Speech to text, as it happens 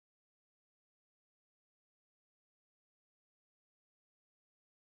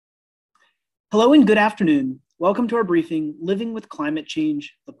Hello and good afternoon. Welcome to our briefing, Living with Climate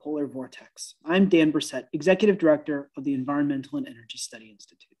Change, the Polar Vortex. I'm Dan Brissett, Executive Director of the Environmental and Energy Study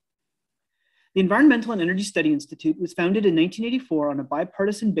Institute. The Environmental and Energy Study Institute was founded in 1984 on a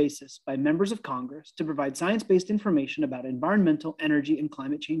bipartisan basis by members of Congress to provide science-based information about environmental, energy, and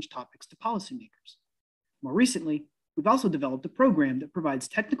climate change topics to policymakers. More recently, we've also developed a program that provides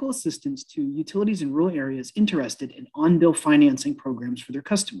technical assistance to utilities in rural areas interested in on-bill financing programs for their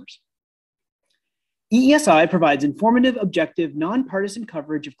customers. EESI provides informative, objective, nonpartisan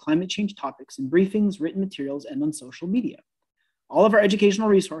coverage of climate change topics in briefings, written materials, and on social media. All of our educational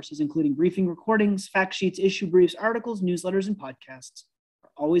resources, including briefing recordings, fact sheets, issue briefs, articles, newsletters, and podcasts,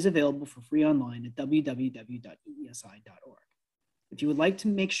 are always available for free online at www.eesi.org. If you would like to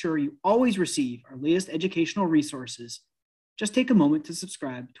make sure you always receive our latest educational resources, just take a moment to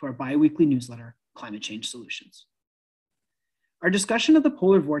subscribe to our bi-weekly newsletter, Climate Change Solutions. Our discussion of the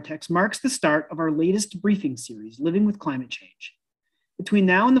polar vortex marks the start of our latest briefing series, Living with Climate Change. Between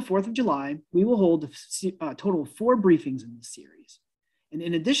now and the 4th of July, we will hold a total of 4 briefings in this series. And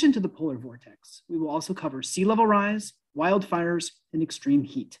in addition to the polar vortex, we will also cover sea level rise, wildfires, and extreme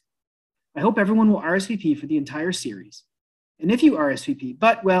heat. I hope everyone will RSVP for the entire series. And if you RSVP,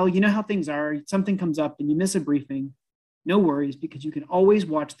 but well, you know how things are, something comes up and you miss a briefing, no worries, because you can always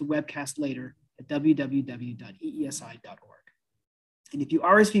watch the webcast later at www.eesi.org. And if you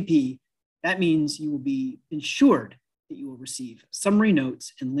RSVP, that means you will be ensured that you will receive summary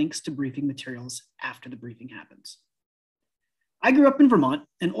notes and links to briefing materials after the briefing happens. I grew up in Vermont,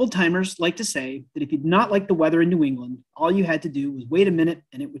 and old timers like to say that if you did not like the weather in New England, all you had to do was wait a minute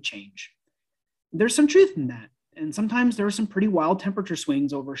and it would change. There's some truth in that, and sometimes there are some pretty wild temperature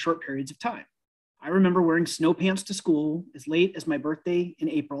swings over short periods of time. I remember wearing snow pants to school as late as my birthday in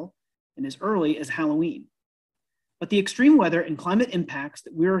April and as early as Halloween. But the extreme weather and climate impacts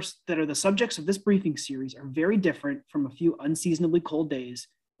that are the subjects of this briefing series are very different from a few unseasonably cold days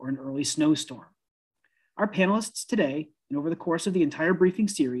or an early snowstorm. Our panelists today, and over the course of the entire briefing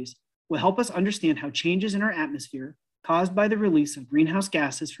series, will help us understand how changes in our atmosphere caused by the release of greenhouse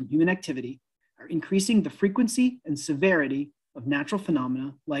gases from human activity are increasing the frequency and severity of natural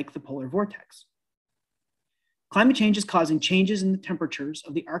phenomena like the polar vortex. Climate change is causing changes in the temperatures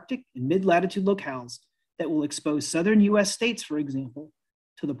of the Arctic and mid-latitude locales that will expose southern US states, for example,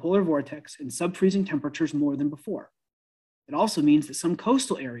 to the polar vortex and sub-freezing temperatures more than before. It also means that some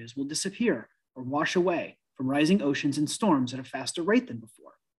coastal areas will disappear or wash away from rising oceans and storms at a faster rate than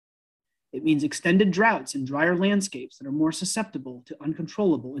before. It means extended droughts and drier landscapes that are more susceptible to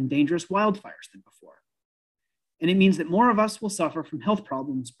uncontrollable and dangerous wildfires than before. And it means that more of us will suffer from health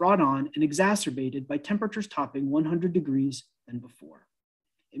problems brought on and exacerbated by temperatures topping 100 degrees than before.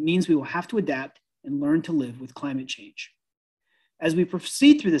 It means we will have to adapt and learn to live with climate change. As we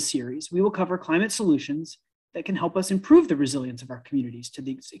proceed through this series, we will cover climate solutions that can help us improve the resilience of our communities to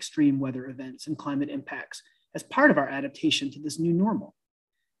these extreme weather events and climate impacts as part of our adaptation to this new normal.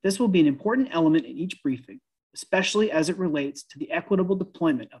 This will be an important element in each briefing, especially as it relates to the equitable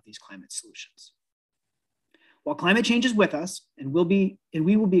deployment of these climate solutions. While climate change is with us, and we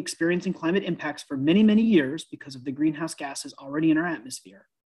will be experiencing climate impacts for many, many years because of the greenhouse gases already in our atmosphere,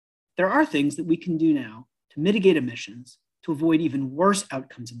 there are things that we can do now to mitigate emissions to avoid even worse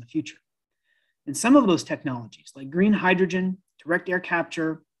outcomes in the future. And some of those technologies, like green hydrogen, direct air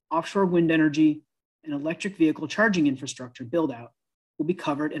capture, offshore wind energy, and electric vehicle charging infrastructure build-out, will be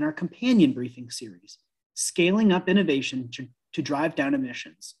covered in our companion briefing series, Scaling Up Innovation to Drive Down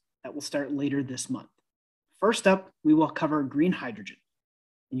Emissions, that will start later this month. First up, we will cover green hydrogen.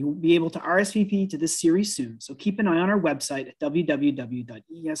 And you'll be able to RSVP to this series soon, so keep an eye on our website at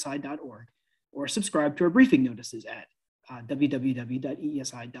www.eesi.org or subscribe to our briefing notices at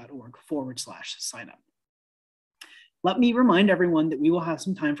www.eesi.org/signup. Let me remind everyone that we will have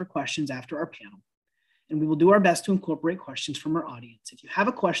some time for questions after our panel, and we will do our best to incorporate questions from our audience. If you have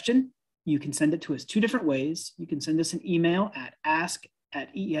a question, you can send it to us 2 different ways. You can send us an email at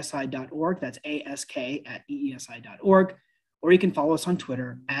ask@eesi.org, that's ask@eesi.org, or you can follow us on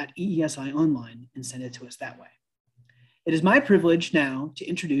Twitter at EESI Online and send it to us that way. It is my privilege now to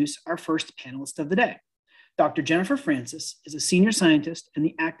introduce our first panelist of the day. Dr. Jennifer Francis is a senior scientist and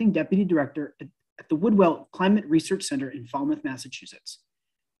the acting deputy director at the Woodwell Climate Research Center in Falmouth, Massachusetts.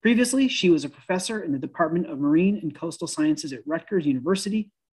 Previously, she was a professor in the Department of Marine and Coastal Sciences at Rutgers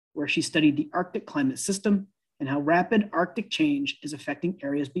University, where she studied the Arctic climate system and how rapid Arctic change is affecting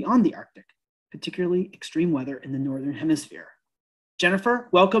areas beyond the Arctic, particularly extreme weather in the Northern Hemisphere. Jennifer,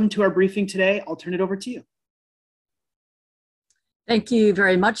 welcome to our briefing today. I'll turn it over to you. Thank you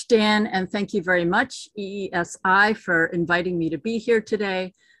very much, Dan, and thank you very much, EESI, for inviting me to be here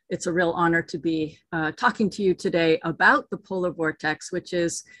today. It's a real honor to be talking to you today about the polar vortex, which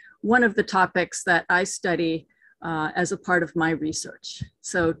is one of the topics that I study as a part of my research.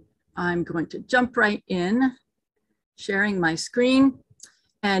 So I'm going to jump right in, sharing my screen.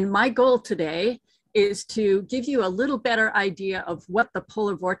 And my goal today is to give you a little better idea of what the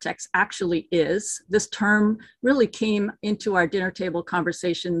polar vortex actually is. This term really came into our dinner table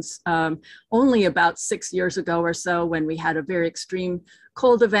conversations only about 6 years ago or so, when we had a very extreme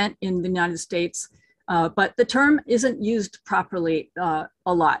cold event in the United States. But the term isn't used properly a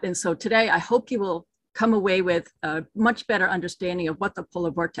lot. And so today I hope you will come away with a much better understanding of what the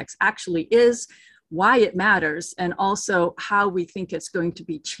polar vortex actually is, why it matters, and also how we think it's going to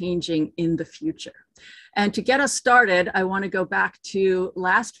be changing in the future. And to get us started, I want to go back to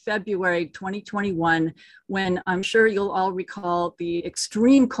last February 2021, when I'm sure you'll all recall the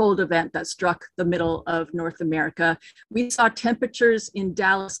extreme cold event that struck the middle of North America. We saw temperatures in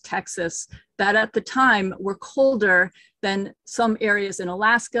Dallas, Texas, that at the time were colder than some areas in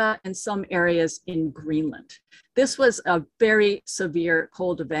Alaska and some areas in Greenland. This was a very severe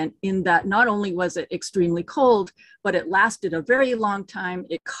cold event in that not only was it extremely cold, but it lasted a very long time.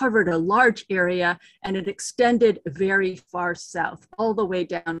 It covered a large area and it extended very far south, all the way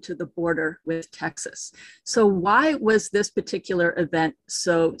down to the border with Texas. So why was this particular event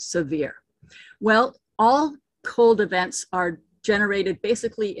so severe? Well, all cold events are generated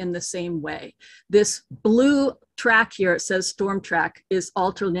basically in the same way. This blue track here, it says storm track, is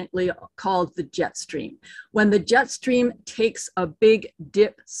alternately called the jet stream. When the jet stream takes a big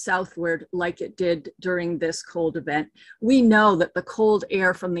dip southward, like it did during this cold event, we know that the cold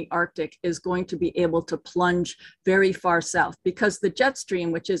air from the Arctic is going to be able to plunge very far south, because the jet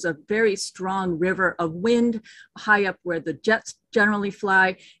stream, which is a very strong river of wind high up where the jets generally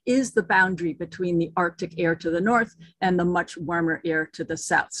fly, is the boundary between the Arctic air to the north and the much warmer air to the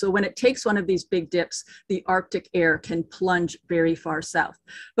south. So when it takes one of these big dips, the Arctic air can plunge very far south.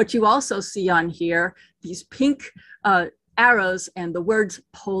 But you also see on here these pink arrows and the words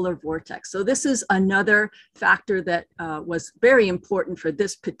polar vortex. So this is another factor that was very important for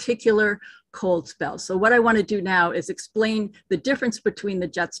this particular cold spell. So what I want to do now is explain the difference between the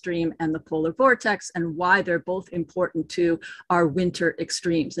jet stream and the polar vortex and why they're both important to our winter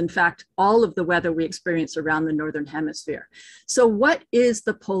extremes. In fact, all of the weather we experience around the Northern Hemisphere. So what is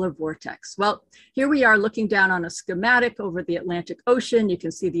the polar vortex? Well, here we are looking down on a schematic over the Atlantic Ocean. You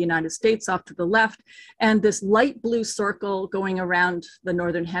can see the United States off to the left, and this light blue circle going around the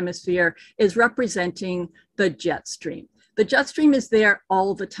Northern Hemisphere is representing the jet stream. The jet stream is there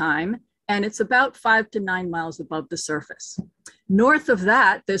all the time, and it's about 5 to 9 miles above the surface. North of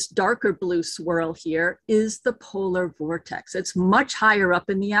that, this darker blue swirl here is the polar vortex. It's much higher up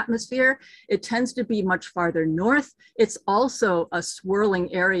in the atmosphere. It tends to be much farther north. It's also a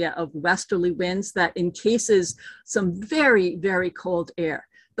swirling area of westerly winds that encases some very, very cold air.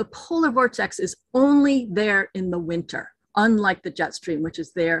 The polar vortex is only there in the winter, unlike the jet stream, which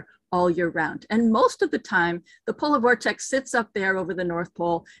is there all year round. And most of the time, the polar vortex sits up there over the North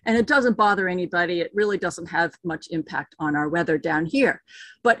Pole, and it doesn't bother anybody. It really doesn't have much impact on our weather down here.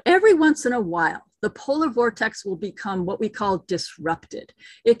 But every once in a while, the polar vortex will become what we call disrupted.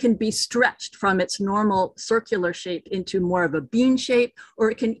 It can be stretched from its normal circular shape into more of a bean shape, or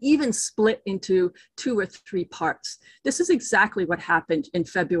it can even split into 2 or 3 parts. This is exactly what happened in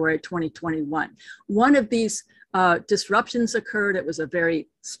February 2021. One of these disruptions occurred. It was a very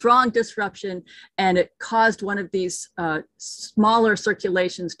strong disruption, and it caused one of these smaller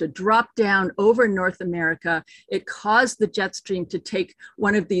circulations to drop down over North America. It caused the jet stream to take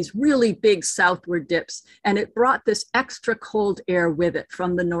one of these really big southward dips, and it brought this extra cold air with it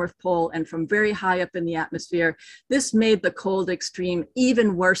from the North Pole and from very high up in the atmosphere. This made the cold extreme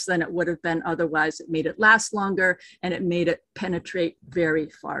even worse than it would have been otherwise. It made it last longer, and it made it penetrate very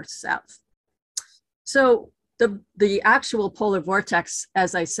far south. So the actual polar vortex,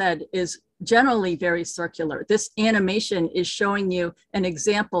 as I said, is generally very circular. This animation is showing you an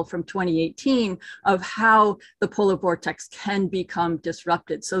example from 2018 of how the polar vortex can become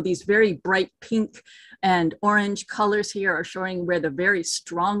disrupted. So these very bright pink and orange colors here are showing where the very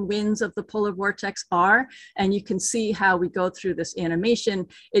strong winds of the polar vortex are. And you can see how we go through this animation.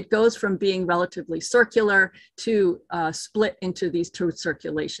 It goes from being relatively circular to split into these 2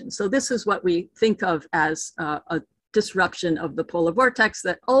 circulations. So this is what we think of as a disruption of the polar vortex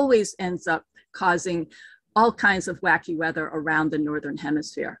that always ends up causing all kinds of wacky weather around the Northern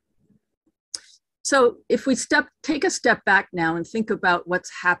Hemisphere. So if we take a step back now and think about what's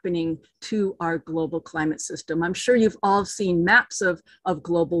happening to our global climate system, I'm sure you've all seen maps of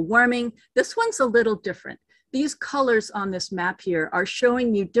global warming. This one's a little different. these colors on this map here are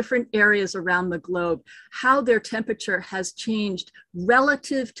showing you different areas around the globe, how their temperature has changed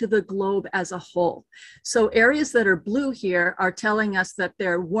relative to the globe as a whole. So areas that are blue here are telling us that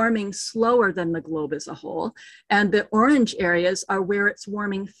they're warming slower than the globe as a whole. And the orange areas are where it's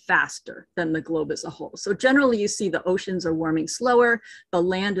warming faster than the globe as a whole. So generally you see the oceans are warming slower, the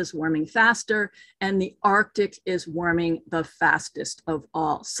land is warming faster, and the Arctic is warming the fastest of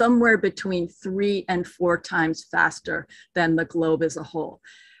all, somewhere between 3 and 4 times faster than the globe as a whole.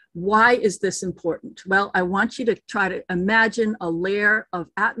 Why is this important? Well, I want you to try to imagine a layer of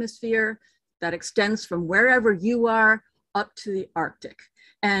atmosphere that extends from wherever you are up to the Arctic.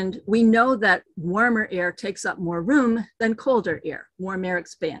 And we know that warmer air takes up more room than colder air. Warm air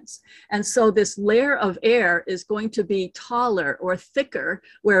expands. And so this layer of air is going to be taller or thicker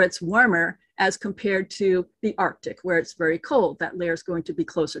where it's warmer as compared to the Arctic, where it's very cold. That layer is going to be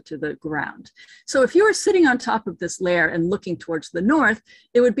closer to the ground. So if you were sitting on top of this layer and looking towards the north,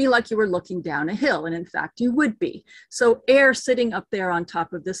 it would be like you were looking down a hill. And in fact, you would be. So air sitting up there on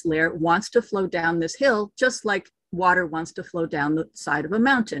top of this layer wants to flow down this hill, just like water wants to flow down the side of a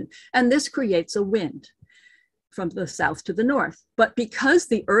mountain. And this creates a wind from the south to the north. But because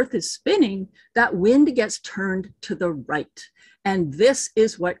the earth is spinning, that wind gets turned to the right. And this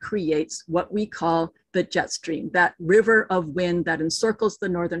is what creates what we call the jet stream, that river of wind that encircles the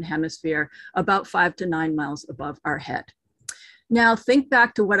northern hemisphere about 5 to 9 miles above our head. Now think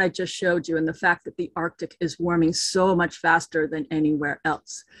back to what I just showed you and the fact that the Arctic is warming so much faster than anywhere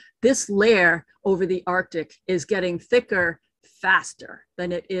else. This layer over the Arctic is getting thicker faster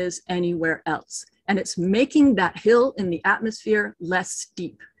than it is anywhere else. And it's making that hill in the atmosphere less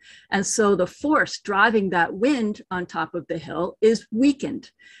steep. And so the force driving that wind on top of the hill is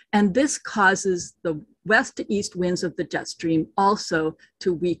weakened. And this causes the west to east winds of the jet stream also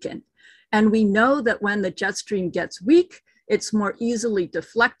to weaken. And we know that when the jet stream gets weak, it's more easily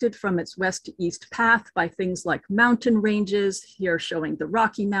deflected from its west to east path by things like mountain ranges, here showing the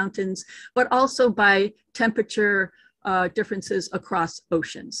Rocky Mountains, but also by temperature differences across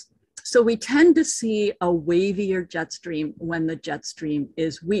oceans. So we tend to see a wavier jet stream when the jet stream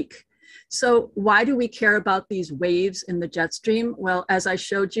is weak. So why do we care about these waves in the jet stream? Well, as I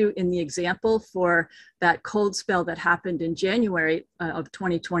showed you in the example for that cold spell that happened in January of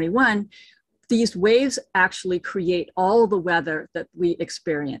 2021, these waves actually create all the weather that we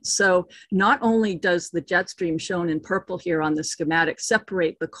experience. So not only does the jet stream shown in purple here on the schematic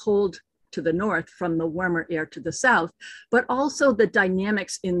separate the cold to the north from the warmer air to the south, but also the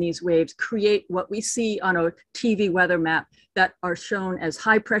dynamics in these waves create what we see on a TV weather map that are shown as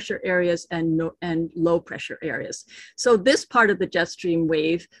high pressure areas and low pressure areas. So this part of the jet stream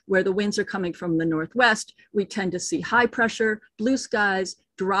wave, where the winds are coming from the northwest, we tend to see high pressure, blue skies,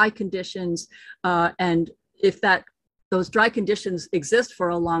 dry conditions, and if those dry conditions exist for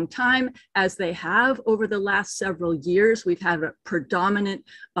a long time, as they have over the last several years, we've had a predominant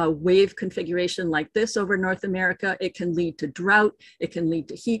wave configuration like this over North America. It can lead to drought, it can lead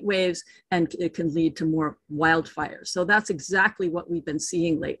to heat waves, and it can lead to more wildfires. So that's exactly what we've been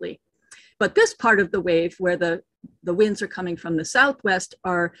seeing lately. But this part of the wave where the winds are coming from the southwest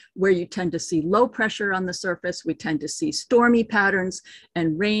are where you tend to see low pressure on the surface. We tend to see stormy patterns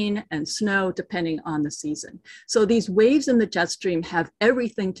and rain and snow depending on the season. So these waves in the jet stream have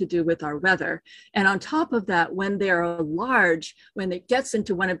everything to do with our weather. And on top of that, when they are large, when it gets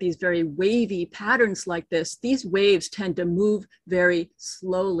into one of these very wavy patterns like this, these waves tend to move very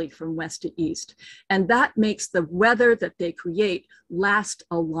slowly from west to east. And that makes the weather that they create last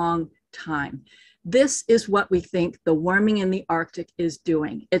a long time. This is what we think the warming in the Arctic is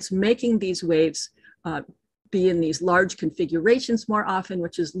doing. It's making these waves be in these large configurations more often,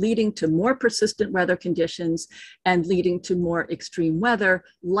 which is leading to more persistent weather conditions and leading to more extreme weather,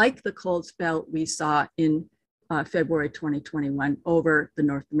 like the cold spell we saw in February 2021 over the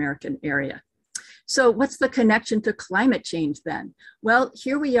North American area. So what's the connection to climate change then? Well,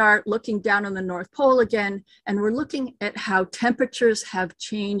 here we are looking down on the North Pole again, and we're looking at how temperatures have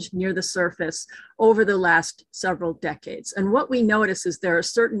changed near the surface over the last several decades. And what we notice is there are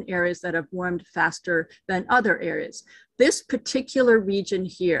certain areas that have warmed faster than other areas. This particular region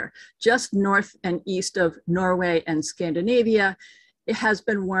here, just north and east of Norway and Scandinavia, it has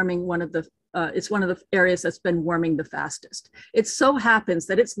been warming it's one of the areas that's been warming the fastest. It so happens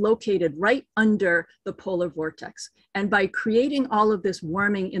that it's located right under the polar vortex. And by creating all of this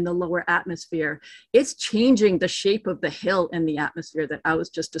warming in the lower atmosphere, it's changing the shape of the hill in the atmosphere that I was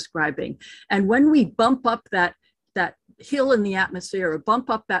just describing. And when we bump up that hill in the atmosphere or bump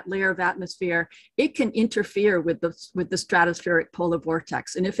up that layer of atmosphere, it can interfere with the stratospheric polar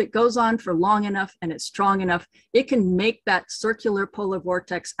vortex. And if it goes on for long enough and it's strong enough, it can make that circular polar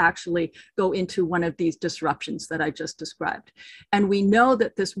vortex actually go into one of these disruptions that I just described. And we know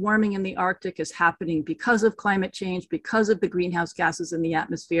that this warming in the Arctic is happening because of climate change, because of the greenhouse gases in the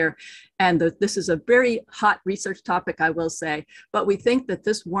atmosphere. And this is a very hot research topic, I will say, but we think that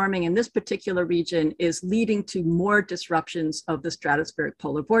this warming in this particular region is leading to more disruptions of the stratospheric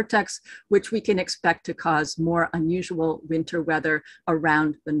polar vortex, which we can expect to cause more unusual winter weather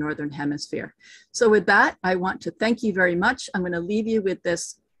around the Northern Hemisphere. So with that, I want to thank you very much. I'm going to leave you with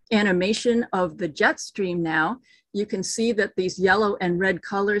this animation of the jet stream now. You can see that these yellow and red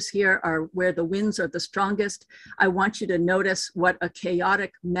colors here are where the winds are the strongest. I want you to notice what a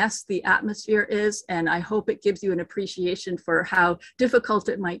chaotic mess the atmosphere is, and I hope it gives you an appreciation for how difficult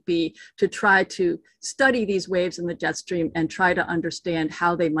it might be to try to study these waves in the jet stream and try to understand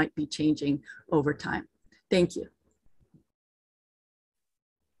how they might be changing over time. Thank you.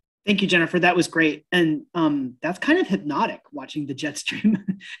 Thank you, Jennifer. That was great. And that's kind of hypnotic watching the jet stream.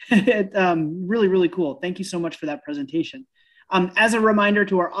 Really, really cool. Thank you so much for that presentation. As a reminder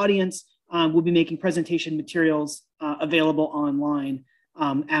to our audience, we'll be making presentation materials available online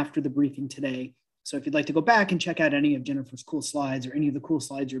after the briefing today. So if you'd like to go back and check out any of Jennifer's cool slides or any of the cool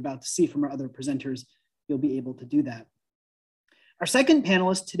slides you're about to see from our other presenters, you'll be able to do that. Our second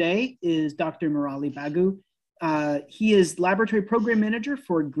panelist today is Dr. Murali Bagu. He is Laboratory Program Manager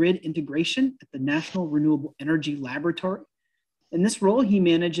for Grid Integration at the National Renewable Energy Laboratory. In this role, he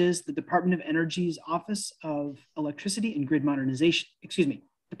manages the Department of Energy's Office of Electricity and Grid Modernization,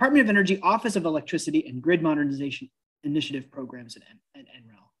 Department of Energy Office of Electricity and Grid Modernization Initiative programs at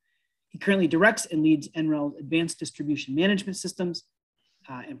NREL. He currently directs and leads NREL's Advanced Distribution Management Systems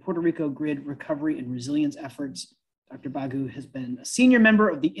and Puerto Rico Grid Recovery and Resilience efforts. Dr. Bagu has been a senior member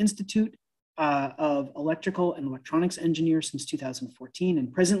of the Institute of Electrical and Electronics Engineers since 2014,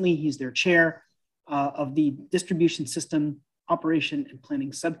 and presently he's their chair of the Distribution System Operation and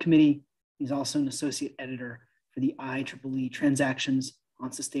Planning Subcommittee. He's also an associate editor for the IEEE Transactions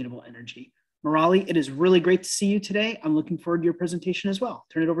on Sustainable Energy. Murali, it is really great to see you today. I'm looking forward to your presentation as well.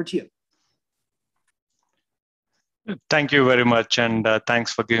 Turn it over to you. Thank you very much, and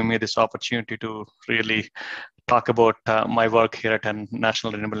thanks for giving me this opportunity to really talk about my work here at the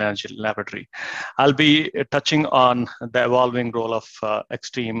National Renewable Energy Laboratory. I'll be touching on the evolving role of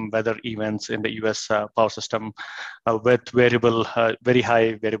extreme weather events in the US power system with very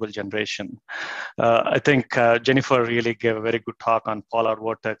high variable generation. I think Jennifer really gave a very good talk on polar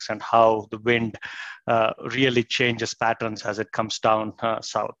vortex and how the wind really changes patterns as it comes down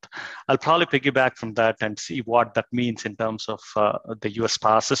south. I'll probably piggyback from that and see what that means in terms of the US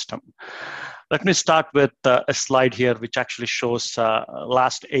power system. Let me start with a slide here, which actually shows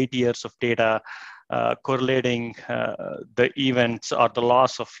last 8 years of data correlating the events or the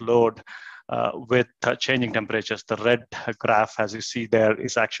loss of load with changing temperatures. The red graph, as you see there,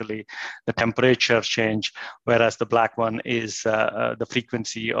 is actually the temperature change, whereas the black one is the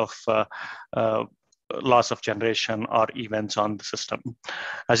frequency of loss of generation or events on the system.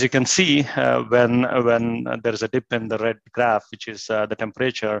 As you can see, when there is a dip in the red graph, which is the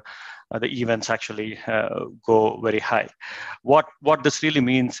temperature, the events actually go very high. What this really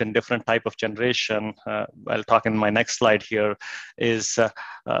means in different type of generation, I'll talk in my next slide here, is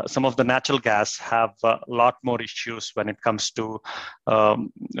some of the natural gas have a lot more issues when it comes to lower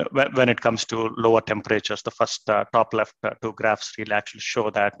temperatures. The first top left two graphs really actually show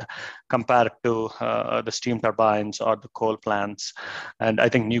that compared to the steam turbines or the coal plants. And I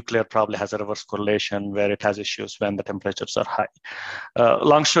think nuclear probably has a reverse correlation where it has issues when the temperatures are high.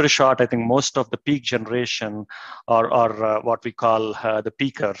 Long story short, I think most of the peak generation or what we call the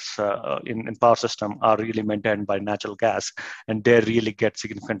peakers in power system are really maintained by natural gas, and they really get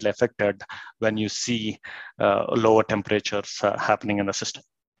significantly affected when you see lower temperatures happening in the system.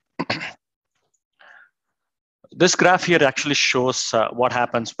 This graph here actually shows what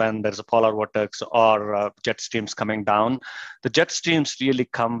happens when there's a polar vortex or jet streams coming down. The jet streams really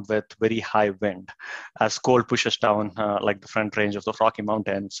come with very high wind as cold pushes down like the front range of the Rocky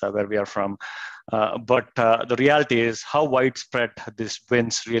Mountains where we are from. But the reality is how widespread these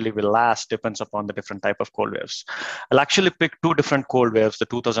winds really will last depends upon the different type of cold waves. I'll actually pick two different cold waves, the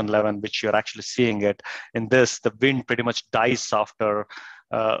 2011, which you're actually seeing it. In this, the wind pretty much dies after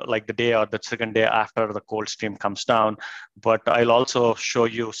like the day or the second day after the cold stream comes down. But I'll also show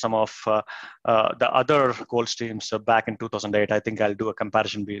you some of the other cold streams back in 2008. I think I'll do a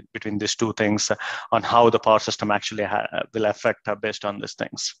comparison between these two things on how the power system actually will affect based on these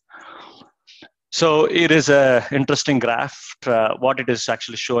things. So it is an interesting graph. What it is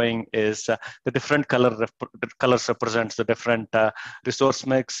actually showing is the different colors represents the different resource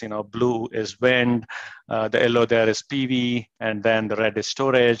mix. Blue is wind, the yellow there is PV, and then the red is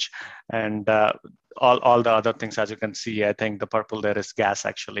storage, and all the other things, as you can see. I think the purple there is gas,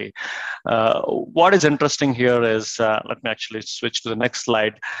 actually. What is interesting here is, let me actually switch to the next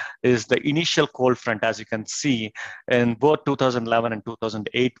slide, is the initial cold front. As you can see, in both 2011 and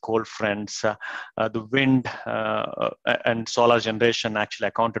 2008 cold fronts, the wind and solar generation actually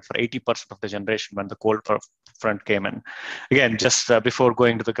accounted for 80% of the generation when the cold front came in. Again, just before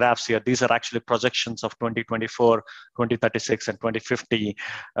going to the graphs here, these are actually projections of 2024, 2036, and 2050,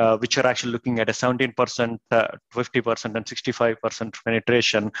 which are actually looking at a 17%, 50%, and 65%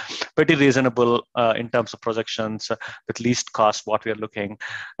 penetration. Pretty reasonable in terms of projections with least cost, what we are looking,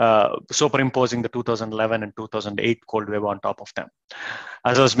 superimposing the 2011 and 2008 cold wave on top of them.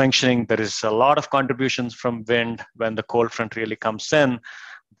 As I was mentioning, there is a lot of contributions from wind when the cold front really comes in.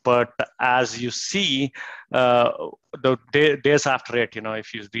 But as you see, the days after it,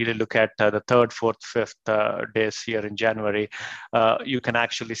 if you really look at the third, fourth, fifth days here in January, you can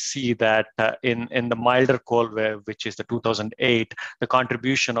actually see that in the milder cold wave, which is the 2008, the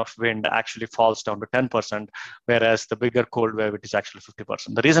contribution of wind actually falls down to 10%, whereas the bigger cold wave, it is actually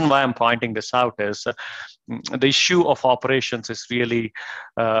 50%. The reason why I'm pointing this out is the issue of operations is really,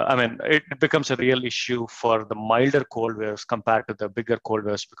 it becomes a real issue for the milder cold waves compared to the bigger cold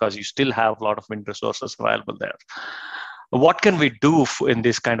waves, because you still have a lot of wind resources available there. What can we do in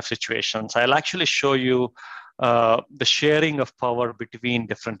these kind of situations? I'll actually show you the sharing of power between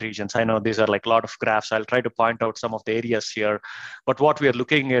different regions. I know these are like a lot of graphs. I'll try to point out some of the areas here. But what we are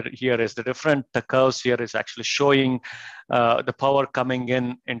looking at here is the different curves here is actually showing the power coming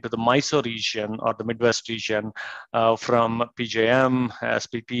into the MISO region or the Midwest region from PJM,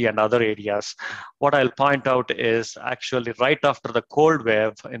 SPP, and other areas. What I'll point out is actually right after the cold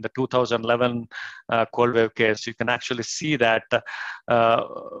wave in the 2011 cold wave case, you can actually see that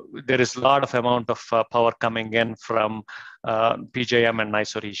there is a lot of amount of power coming in from PJM and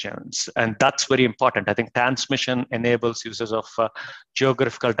MISO regions. And that's very important. I think transmission enables uses of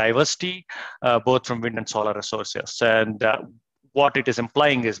geographical diversity, both from wind and solar resources. And what it is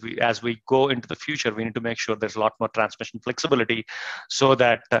implying is as we go into the future, we need to make sure there's a lot more transmission flexibility so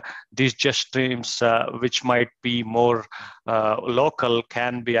that these jet streams, which might be more local,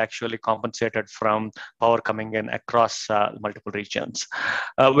 can be actually compensated from power coming in across multiple regions.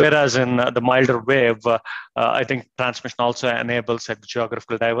 Whereas in the milder wave, I think transmission also enables a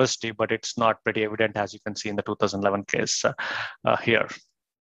geographical diversity, but it's not pretty evident, as you can see in the 2011 case here.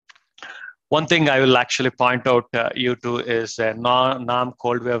 One thing I will actually point out you to is a NAM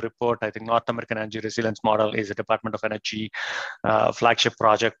cold wave report. I think North American Energy Resilience Model is a Department of Energy flagship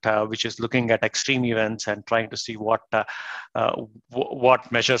project, which is looking at extreme events and trying to see what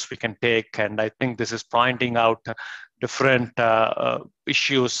measures we can take. And I think this is pointing out different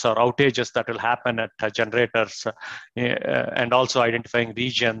issues or outages that will happen at generators, and also identifying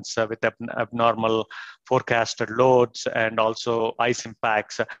regions with abnormal forecasted loads and also ice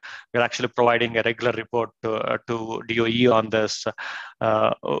impacts. We're actually providing a regular report to DOE on this.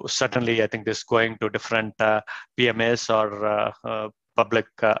 Certainly, I think this is going to different PMAs or public,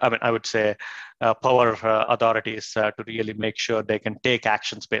 I would say power authorities to really make sure they can take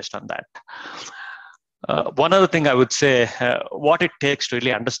actions based on that. One other thing I would say, what it takes to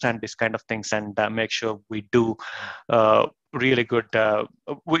really understand these kind of things and make sure we do really good,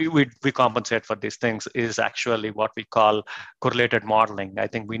 we compensate for these things, is actually what we call correlated modeling. I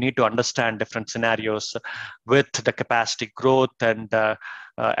think we need to understand different scenarios with the capacity growth and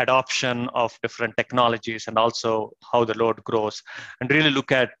adoption of different technologies, and also how the load grows, and really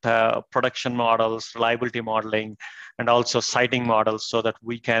look at production models, reliability modeling, and also siting models, so that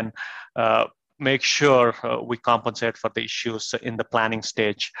we can make sure we compensate for the issues in the planning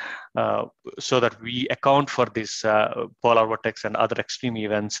stage, so that we account for these polar vortex and other extreme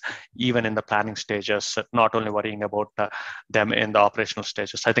events, even in the planning stages, not only worrying about them in the operational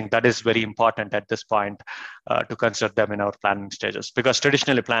stages. I think that is very important at this point to consider them in our planning stages, because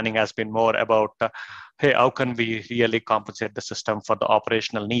traditionally planning has been more about, hey, how can we really compensate the system for the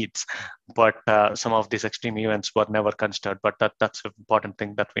operational needs? But some of these extreme events were never considered, but that's an important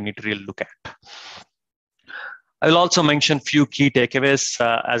thing that we need to really look at. I will also mention few key takeaways.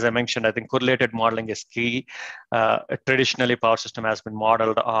 As I mentioned, I think correlated modeling is key. Traditionally, power system has been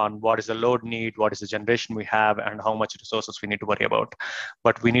modeled on what is the load need, what is the generation we have, and how much resources we need to worry about.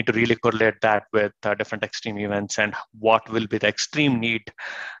 But we need to really correlate that with different extreme events and what will be the extreme need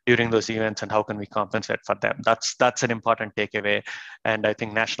during those events and how can we compensate for them. That's an important takeaway. And I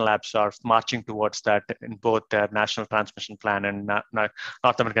think national labs are marching towards that in both their national transmission plan and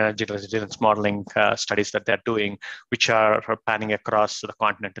North American energy resilience modeling studies that they're doing, which are panning across the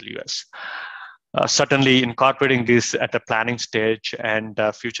continental US. Certainly incorporating this at the planning stage and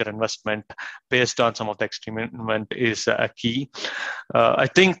future investment based on some of the extreme event is a key. I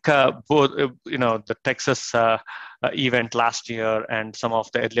think both, the Texas event last year and some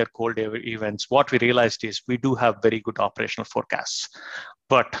of the earlier cold events, what we realized is we do have very good operational forecasts,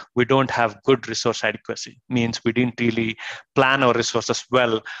 but we don't have good resource adequacy. Means we didn't really plan our resources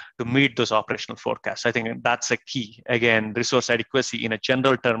well to meet those operational forecasts. I think that's a key. Again, resource adequacy in a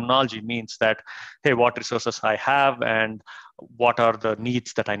general terminology means that, hey, what resources I have and what are the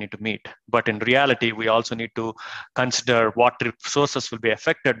needs that I need to meet. But in reality, we also need to consider what resources will be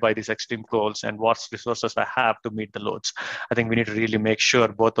affected by these extreme goals and what resources I have to meet the loads. I think we need to really make sure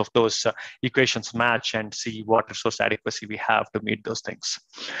both of those equations match and see what resource adequacy we have to meet those things.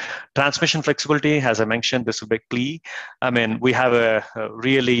 Transmission flexibility, as I mentioned, this will be key. I mean, we have a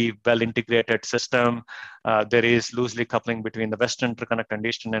really well-integrated system. There is loosely coupling between the Western interconnect and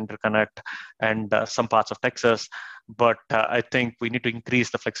Eastern interconnect and some parts of Texas. But I think we need to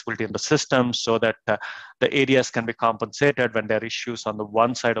increase the flexibility in the system so that the areas can be compensated when there are issues on the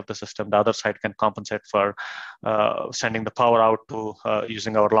one side of the system. The other side can compensate for sending the power out to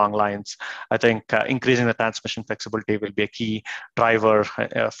using our long lines. I think increasing the transmission flexibility will be a key driver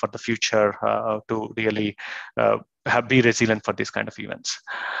for the future to really be resilient for these kind of events.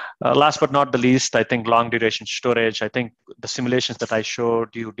 Last but not the least, I think long duration storage. I think the simulations that I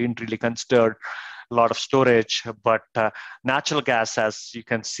showed you didn't really consider a lot of storage, but natural gas, as you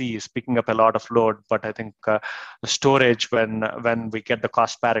can see, is picking up a lot of load. But I think the storage, when we get the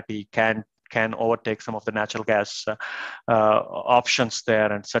cost parity, can overtake some of the natural gas options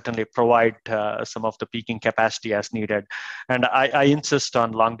there and certainly provide some of the peaking capacity as needed. And I insist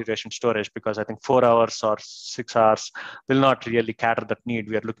on long duration storage because I think 4 hours or 6 hours will not really cater that need.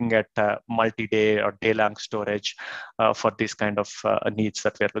 We are looking at multi-day or day-long storage for these kind of needs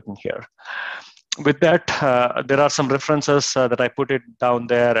that we are looking here. With that, there are some references that I put it down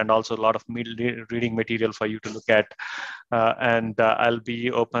there and also a lot of reading material for you to look at. And I'll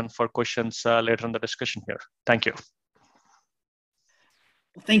be open for questions later in the discussion here. Thank you.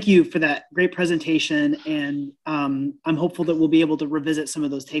 Well, thank you for that great presentation. And I'm hopeful that we'll be able to revisit some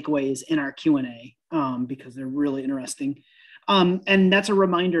of those takeaways in our Q&A because they're really interesting. And that's a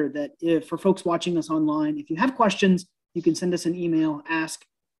reminder that for folks watching us online, if you have questions, you can send us an email,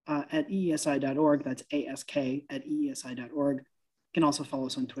 ask@eesi.org. That's ask@eesi.org. You can also follow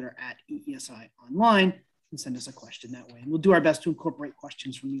us on Twitter @EESI online and send us a question that way. And we'll do our best to incorporate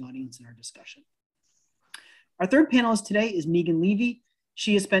questions from the audience in our discussion. Our third panelist today is Megan Levy.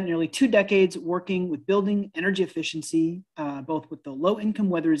 She has spent nearly 2 decades working with building energy efficiency, both with the Low Income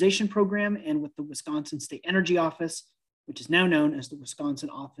Weatherization Program and with the Wisconsin State Energy Office, which is now known as the Wisconsin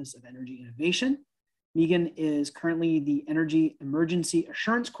Office of Energy Innovation. Megan is currently the Energy Emergency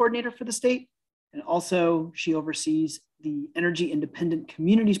Assurance Coordinator for the state, and also she oversees the Energy Independent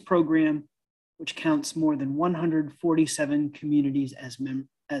Communities Program, which counts more than 147 communities as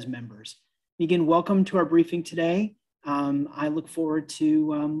members. Megan, welcome to our briefing today. I look forward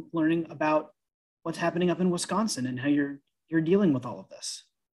to learning about what's happening up in Wisconsin and how you're dealing with all of this.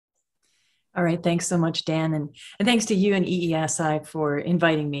 All right, thanks so much, Dan, and thanks to you and EESI for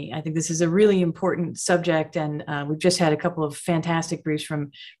inviting me. I think this is a really important subject, and we've just had a couple of fantastic briefs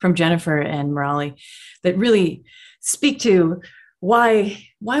from Jennifer and Murali that really speak to why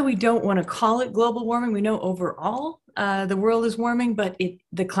we don't want to call it global warming. We know overall the world is warming, but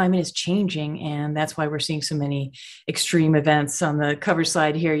the climate is changing, and that's why we're seeing so many extreme events. On the cover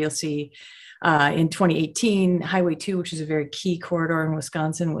slide here, you'll see in 2018, Highway 2, which is a very key corridor in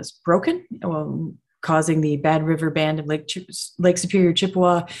Wisconsin, was broken, causing the Bad River Band of Lake Superior,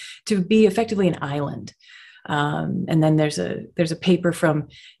 Chippewa to be effectively an island. And then there's a paper from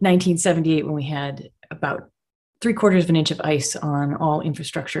 1978 when we had about 3/4 of an inch of ice on all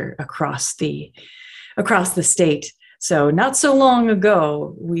infrastructure across the state. So not so long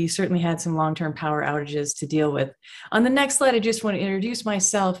ago, we certainly had some long-term power outages to deal with. On the next slide, I just want to introduce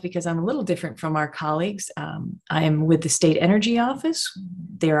myself because I'm a little different from our colleagues. I am with the State Energy Office.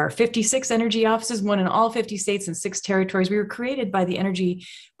 There are 56 energy offices, one in all 50 states and 6 territories. We were created by the Energy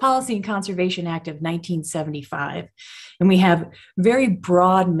Policy and Conservation Act of 1975. And we have very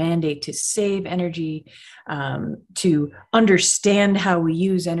broad mandate to save energy, to understand how we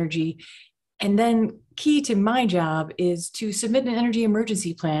use energy. And then key to my job is to submit an energy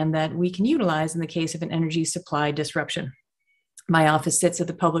emergency plan that we can utilize in the case of an energy supply disruption. My office sits at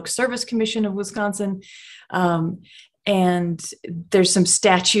the Public Service Commission of Wisconsin. And there's some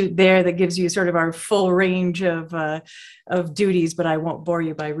statute there that gives you sort of our full range of duties, but I won't bore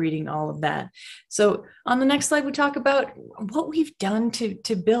you by reading all of that. So on the next slide, we talk about what we've done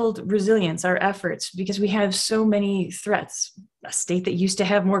to build resilience, our efforts, because we have so many threats. A state that used to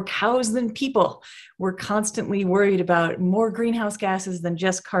have more cows than people. We're constantly worried about more greenhouse gases than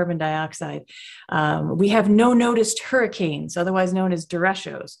just carbon dioxide. We have no noticed hurricanes, otherwise known as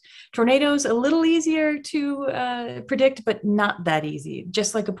derechos. Tornadoes, a little easier to predict, but not that easy,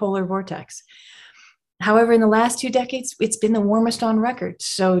 just like a polar vortex. However, in the last 2 decades, it's been the warmest on record.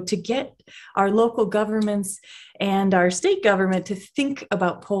 So to get our local governments and our state government to think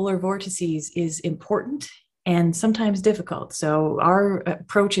about polar vortices is important and sometimes difficult. So our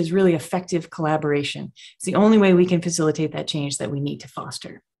approach is really effective collaboration. It's the only way we can facilitate that change that we need to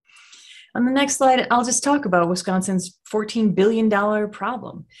foster. On the next slide, I'll just talk about Wisconsin's $14 billion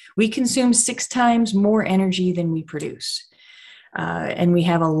problem. We consume 6 times more energy than we produce. And we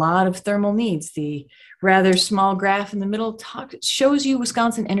have a lot of thermal needs. The rather small graph in the middle shows you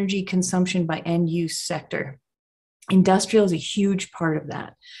Wisconsin energy consumption by end use sector. Industrial is a huge part of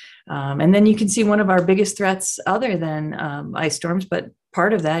that. And then you can see one of our biggest threats other than ice storms, but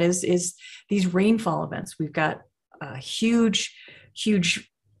part of that is these rainfall events. We've got huge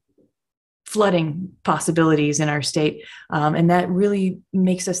flooding possibilities in our state. And that really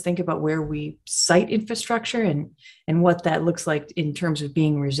makes us think about where we site infrastructure and what that looks like in terms of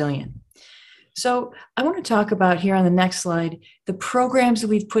being resilient. So I want to talk about here on the next slide, the programs that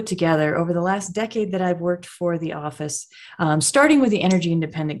we've put together over the last decade that I've worked for the office, starting with the Energy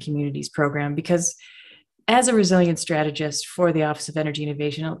Independent Communities program, because as a resilience strategist for the Office of Energy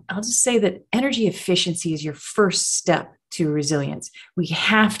Innovation, I'll just say that energy efficiency is your first step to resilience. We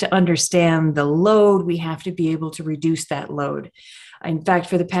have to understand the load. We have to be able to reduce that load. In fact,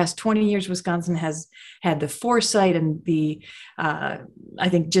 for the past 20 years, Wisconsin has had the foresight and I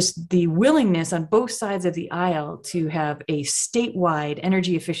think just the willingness on both sides of the aisle to have a statewide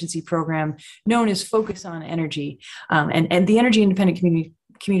energy efficiency program known as Focus on Energy. And the Energy Independent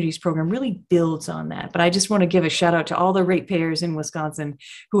Communities program really builds on that. But I just want to give a shout out to all the ratepayers in Wisconsin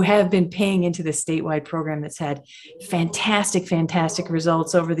who have been paying into this statewide program that's had fantastic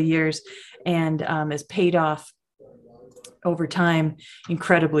results over the years and has paid off over time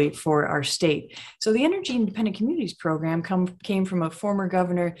incredibly for our state. So the Energy Independent Communities program came from a former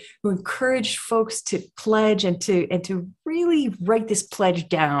governor who encouraged folks to pledge and to really write this pledge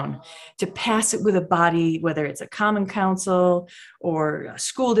down, to pass it with a body, whether it's a common council or a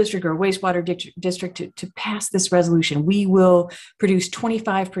school district or a wastewater district, to pass this resolution. We will produce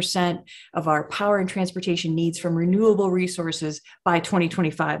 25% of our power and transportation needs from renewable resources by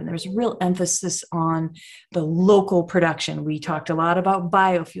 2025. And there's a real emphasis on the local production. We talked a lot about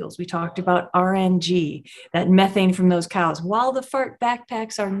biofuels. We talked about RNG, that methane from those cows. While the fart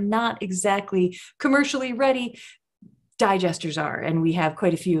backpacks are not exactly commercially ready, digesters are, and we have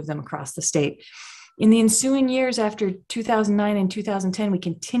quite a few of them across the state. In the ensuing years after 2009 and 2010, we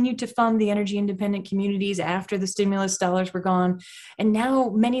continued to fund the energy independent communities after the stimulus dollars were gone. And now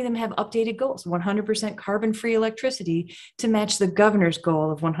many of them have updated goals, 100% carbon-free electricity to match the governor's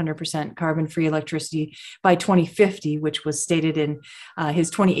goal of 100% carbon-free electricity by 2050, which was stated in his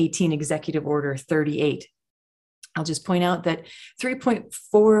 2018 Executive Order 38. I'll just point out that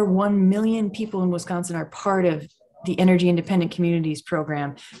 3.41 million people in Wisconsin are part of the Energy Independent Communities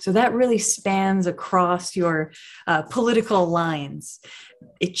program. So that really spans across your political lines.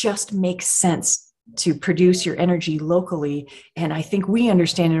 It just makes sense to produce your energy locally. And I think we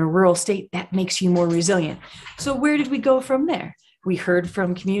understand in a rural state that makes you more resilient. So where did we go from there? We heard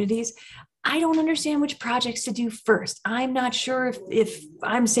from communities. I don't understand which projects to do first. I'm not sure if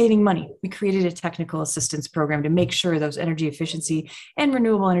I'm saving money. We created a technical assistance program to make sure those energy efficiency and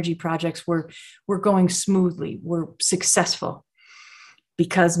renewable energy projects were going smoothly, were successful.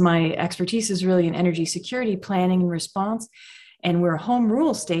 Because my expertise is really in energy security planning and response, and we're a home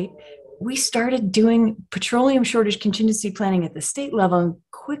rule state, we started doing petroleum shortage contingency planning at the state level and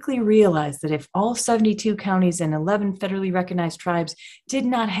quickly realized that if all 72 counties and 11 federally recognized tribes did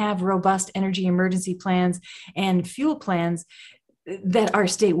not have robust energy emergency plans and fuel plans, that our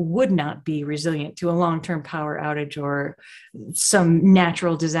state would not be resilient to a long-term power outage or some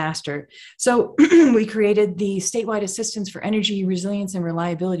natural disaster. So we created the Statewide Assistance for Energy Resilience and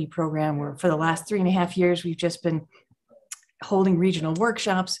Reliability Program, where for the last 3.5 years, we've just been holding regional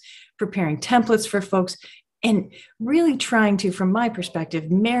workshops, preparing templates for folks, and really trying to, from my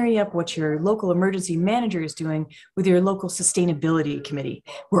perspective, marry up what your local emergency manager is doing with your local sustainability committee.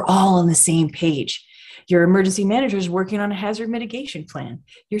 We're all on the same page. Your emergency manager is working on a hazard mitigation plan.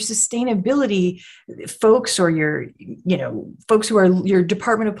 Your sustainability folks, or your, folks who are your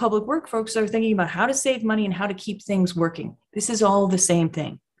Department of Public Work folks, are thinking about how to save money and how to keep things working. This is all the same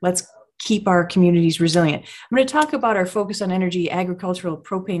thing. Let's keep our communities resilient. I'm going to talk about our Focus on Energy Agricultural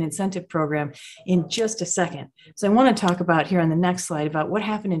Propane Incentive Program in just a second. So I want to talk about here on the next slide about what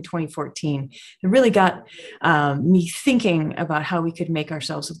happened in 2014. It really got me thinking about how we could make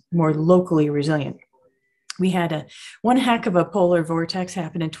ourselves more locally resilient. We had one heck of a polar vortex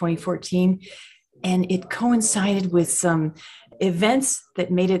happen in 2014, and it coincided with some events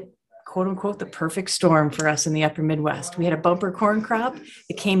that made it, quote unquote, the perfect storm for us in the upper Midwest. We had a bumper corn crop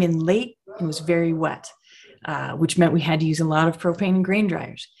that came in late and was very wet, which meant we had to use a lot of propane and grain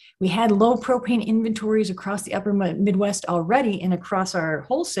dryers. We had low propane inventories across the upper Midwest already and across our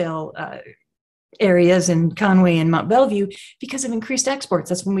wholesale areas in Conway and Mont Belvieu because of increased exports.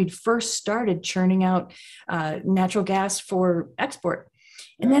 That's when we first started churning out natural gas for export.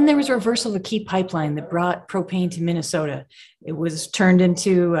 And then there was a reversal of a key pipeline that brought propane to Minnesota. It was turned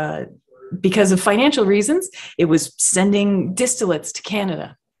into, because of financial reasons, it was sending distillates to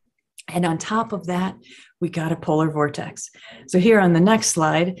Canada. And on top of that, we got a polar vortex. So here on the next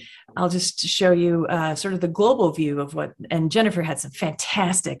slide, I'll just show you sort of the global view of what, and Jennifer had some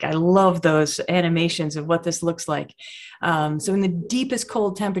fantastic, I love those animations of what this looks like. So in the deepest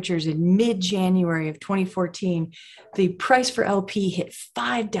cold temperatures in mid-January of 2014, the price for LP hit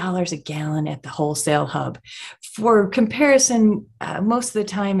 $5 a gallon at the wholesale hub. For comparison, most of the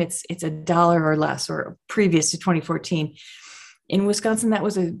time it's $1 or less, or previous to 2014. In Wisconsin,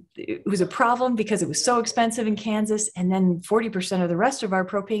 it was a problem because it was so expensive in Kansas, and then 40% of the rest of our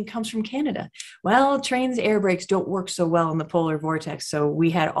propane comes from Canada. Well, trains' air brakes don't work so well in the polar vortex, so we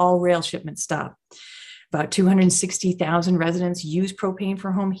had all rail shipments stop. About 260,000 residents use propane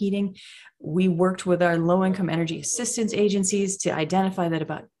for home heating. We worked with our low-income energy assistance agencies to identify that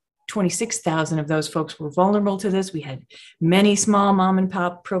about 26,000 of those folks were vulnerable to this. We had many small mom and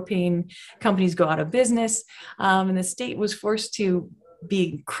pop propane companies go out of business, and the state was forced to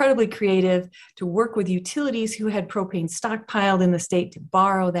be incredibly creative to work with utilities who had propane stockpiled in the state to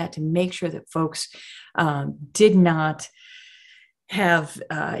borrow that to make sure that folks did not have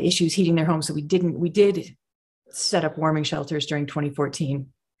issues heating their homes. So we did set up warming shelters during 2014.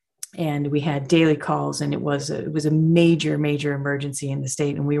 And we had daily calls, and it was a major emergency in the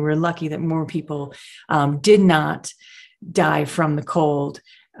state. And we were lucky that more people did not die from the cold.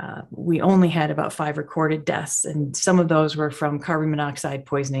 We only had about 5 recorded deaths, and some of those were from carbon monoxide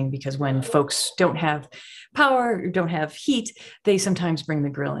poisoning, because when folks don't have power or don't have heat, they sometimes bring the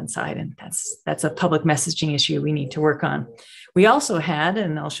grill inside, and that's a public messaging issue we need to work on. We also had,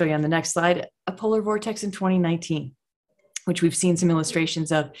 and I'll show you on the next slide, a polar vortex in 2019. Which we've seen some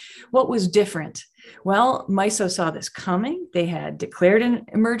illustrations of. What was different? Well, MISO saw this coming. They had declared an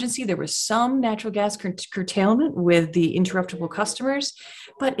emergency. There was some natural gas curtailment with the interruptible customers,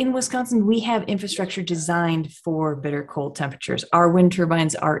 but in Wisconsin, we have infrastructure designed for bitter cold temperatures. Our wind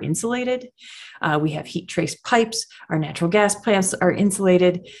turbines are insulated. We have heat trace pipes. Our natural gas plants are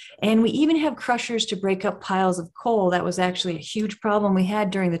insulated. And we even have crushers to break up piles of coal. That was actually a huge problem we had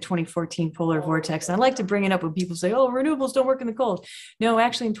during the 2014 polar vortex. And I like to bring it up when people say, oh, renewables don't work in the cold. No,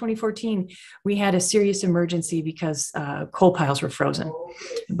 actually in 2014, we had a serious emergency because coal piles were frozen.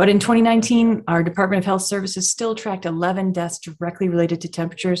 But in 2019, our Department of Health Services still tracked 11 deaths directly related to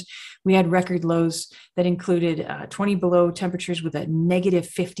temperatures. We had record lows that included 20 below temperatures with a negative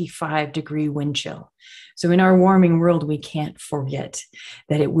 55 degree wind chill. So in our warming world, we can't forget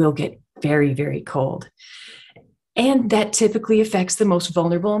that it will get very, very cold. And that typically affects the most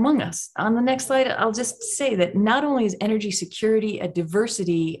vulnerable among us. On the next slide, I'll just say that not only is energy security a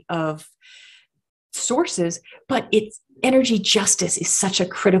diversity of sources, but it's energy justice is such a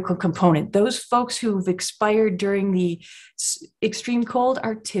critical component. Those folks who've expired during the extreme cold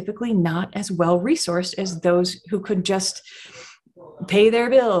are typically not as well resourced as those who could just pay their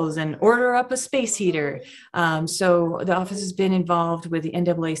bills and order up a space heater. So the office has been involved with the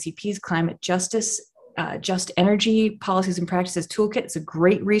NAACP's Climate Justice Just Energy Policies and Practices Toolkit. It's a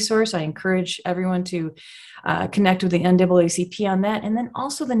great resource. I encourage everyone to connect with the NAACP on that. And then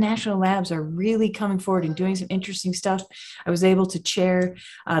also the national labs are really coming forward and doing some interesting stuff. I was able to chair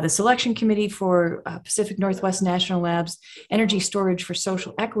the selection committee for Pacific Northwest National Labs Energy Storage for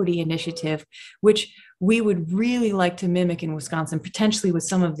Social Equity Initiative, which we would really like to mimic in Wisconsin, potentially with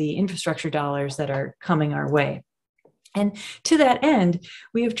some of the infrastructure dollars that are coming our way. And to that end,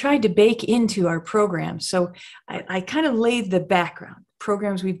 we have tried to bake into our programs. So I kind of laid the background,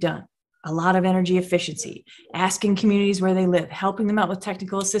 programs we've done. A lot of energy efficiency, asking communities where they live, helping them out with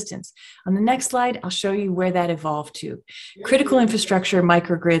technical assistance. On the next slide, I'll show you where that evolved to. Critical infrastructure,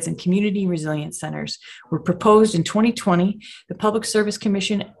 microgrids, and community resilience centers were proposed in 2020. The Public Service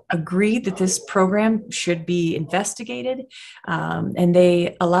Commission agreed that this program should be investigated, and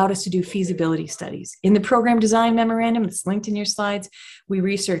they allowed us to do feasibility studies. In the program design memorandum, it's linked in your slides, we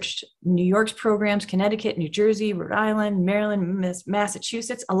researched New York's programs, Connecticut, New Jersey, Rhode Island, Maryland,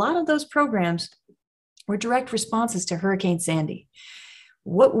 Massachusetts. A lot of those programs were direct responses to Hurricane Sandy.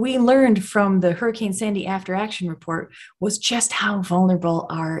 What we learned from the Hurricane Sandy after action report was just how vulnerable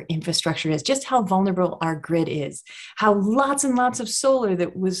our infrastructure is, just how vulnerable our grid is, how lots and lots of solar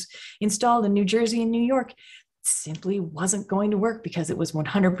that was installed in New Jersey and New York simply wasn't going to work because it was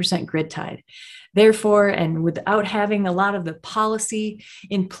 100% grid tied. Therefore, and without having a lot of the policy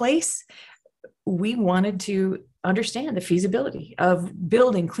in place, we wanted to understand the feasibility of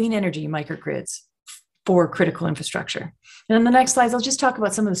building clean energy microgrids for critical infrastructure. And on the next slides, I'll just talk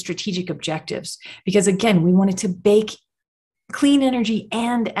about some of the strategic objectives, because again, we wanted to bake clean energy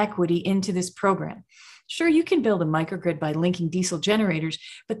and equity into this program. Sure, you can build a microgrid by linking diesel generators,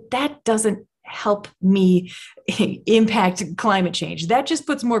 but that doesn't help me impact climate change. That just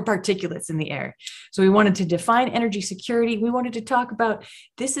puts more particulates in the air. So we wanted to define energy security. We wanted to talk about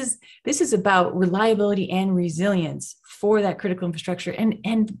this is about reliability and resilience for that critical infrastructure,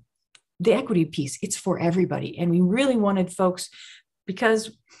 and the equity piece, it's for everybody. And we really wanted folks, because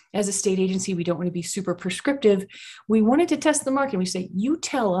as a state agency, we don't want to be super prescriptive. We wanted to test the market. We say, you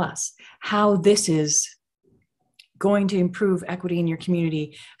tell us how this is going to improve equity in your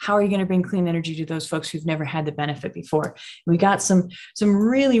community. How are you going to bring clean energy to those folks who've never had the benefit before? And we got some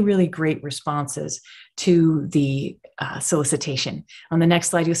really, really great responses to the solicitation. On the next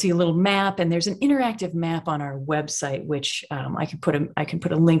slide, you'll see a little map, and there's an interactive map on our website, which I can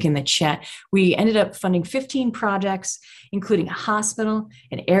put a link in the chat. We ended up funding 15 projects, including a hospital,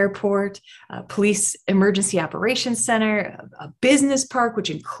 an airport, a police emergency operations center, a business park,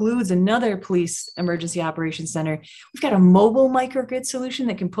 which includes another police emergency operations center. We've got a mobile microgrid solution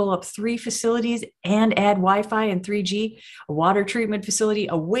that can pull up 3 facilities and add Wi-Fi and 3G, a water treatment facility,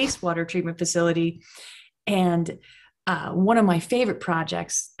 a wastewater treatment facility, and one of my favorite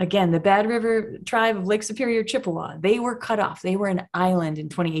projects, again, the Bad River tribe of Lake Superior, Chippewa, they were cut off. They were an island in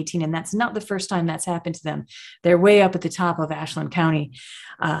 2018, and that's not the first time that's happened to them. They're way up at the top of Ashland County.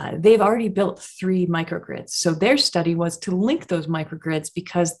 They've already built 3 microgrids. So their study was to link those microgrids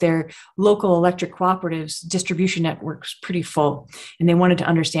because their local electric cooperatives distribution network's pretty full, and they wanted to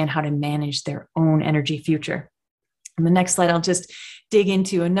understand how to manage their own energy future. On the next slide, I'll just dig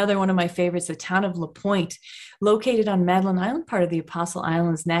into another one of my favorites, the town of La Pointe, located on Madeline Island, part of the Apostle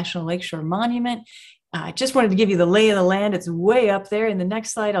Islands National Lakeshore Monument. I just wanted to give you the lay of the land. It's way up there. In the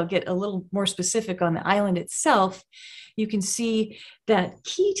next slide, I'll get a little more specific on the island itself. You can see that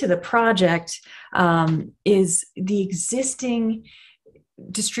key to the project is the existing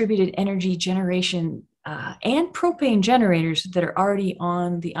distributed energy generation and propane generators that are already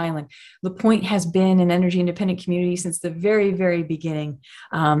on the island. La Pointe has been an energy independent community since the very, very beginning,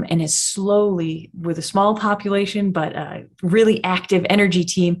 and is slowly, with a small population, but a really active energy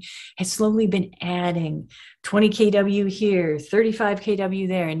team, has slowly been adding 20 kW here, 35 kW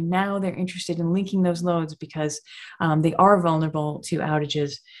there, and now they're interested in linking those loads because they are vulnerable to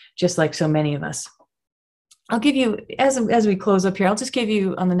outages, just like so many of us. I'll give you, as we close up here, I'll just give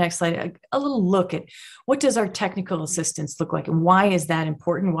you on the next slide a little look at what does our technical assistance look like and why is that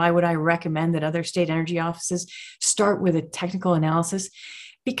important? Why would I recommend that other state energy offices start with a technical analysis?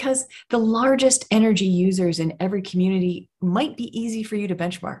 Because the largest energy users in every community might be easy for you to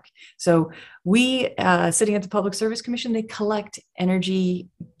benchmark. So we, sitting at the Public Service Commission, they collect energy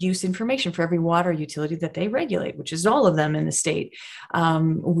use information for every water utility that they regulate, which is all of them in the state.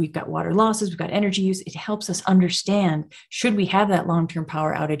 We've got water losses, we've got energy use. It helps us understand, should we have that long-term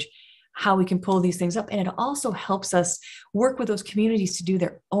power outage, how we can pull these things up. And it also helps us work with those communities to do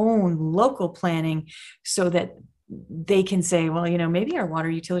their own local planning so that they can say, well, maybe our water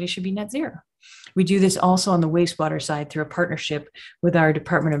utility should be net zero. We do this also on the wastewater side through a partnership with our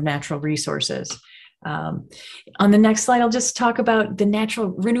Department of Natural Resources. On the next slide, I'll just talk about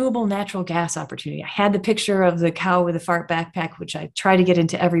the renewable natural gas opportunity. I had the picture of the cow with a fart backpack, which I try to get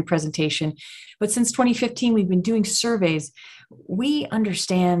into every presentation. But since 2015, we've been doing surveys. We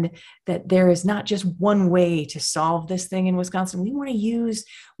understand that there is not just one way to solve this thing in Wisconsin. We want to use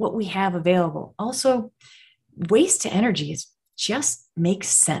what we have available. Also, waste to energy just makes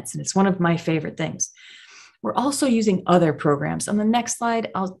sense, and it's one of my favorite things. We're also using other programs. On the next slide,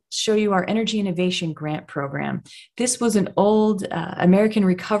 I'll show you our Energy Innovation Grant Program. This was an old American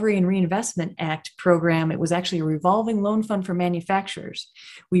Recovery and Reinvestment Act program. It was actually a revolving loan fund for manufacturers.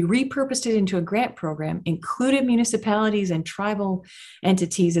 We repurposed it into a grant program, included municipalities and tribal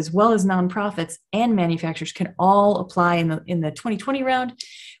entities, as well as nonprofits and manufacturers can all apply in the 2020 round.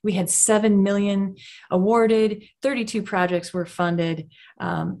 We had $7 million awarded, 32 projects were funded.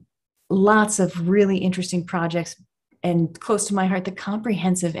 Lots of really interesting projects, and close to my heart, the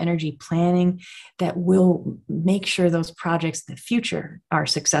comprehensive energy planning that will make sure those projects in the future are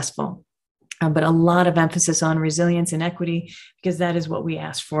successful. But a lot of emphasis on resilience and equity, because that is what we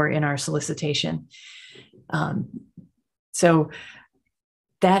asked for in our solicitation. So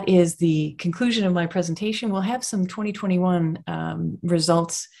that is the conclusion of my presentation. We'll have some 2021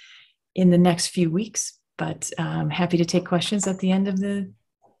 results in the next few weeks, but I'm happy to take questions at the end of the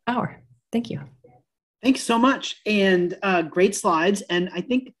hour. Thank you. Thanks so much. And great slides. And I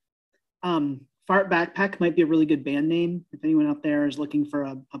think Fart Backpack might be a really good band name if anyone out there is looking for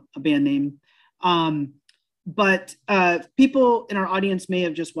a band name. But people in our audience may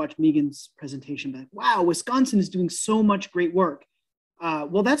have just watched Megan's presentation, like, wow, Wisconsin is doing so much great work.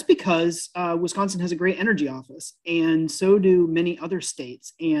 Well, that's because Wisconsin has a great energy office, and so do many other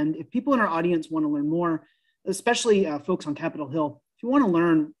states. And if people in our audience want to learn more, especially folks on Capitol Hill, if you want to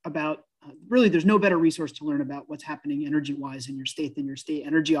learn about, really, there's no better resource to learn about what's happening energy-wise in your state than your state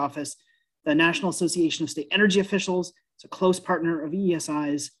energy office. The National Association of State Energy Officials, it's a close partner of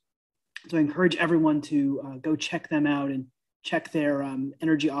EESI's. So I encourage everyone to go check them out and check their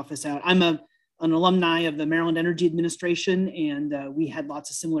energy office out. I'm an alumni of the Maryland Energy Administration, and we had lots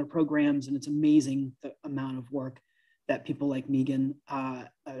of similar programs, and it's amazing the amount of work that people like Megan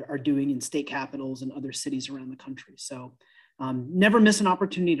are doing in state capitals and other cities around the country. So never miss an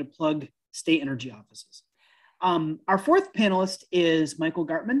opportunity to plug state energy offices. Our fourth panelist is Michael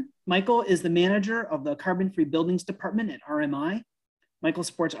Gartman. Michael is the manager of the Carbon-Free Buildings Department at RMI. Michael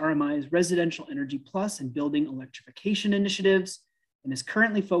supports RMI's Residential Energy Plus and building electrification initiatives, and is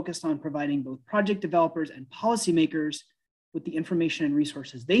currently focused on providing both project developers and policymakers with the information and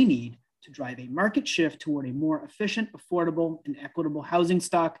resources they need to drive a market shift toward a more efficient, affordable, and equitable housing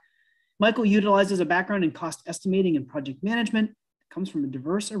stock. Michael utilizes a background in cost estimating and project management that comes from a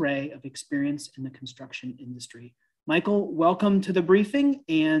diverse array of experience in the construction industry. Michael, welcome to the briefing,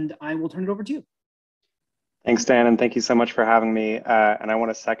 and I will turn it over to you. Thanks, Dan, and thank you so much for having me. And I want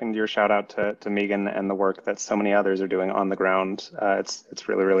to second your shout out to Megan and the work that so many others are doing on the ground. It's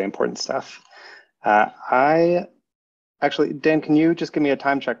really, really important stuff. Actually, Dan, can you just give me a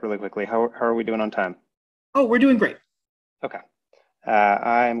time check really quickly? How are we doing on time? Oh, we're doing great. Okay.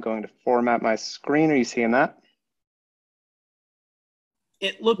 I'm going to format my screen. Are you seeing that?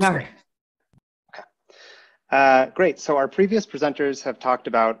 It looks great. Okay. Great. So our previous presenters have talked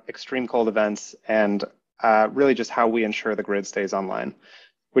about extreme cold events and really just how we ensure the grid stays online,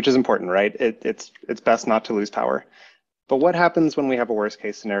 which is important, right? It's best not to lose power. But what happens when we have a worst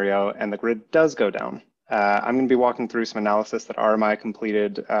case scenario and the grid does go down? I'm going to be walking through some analysis that RMI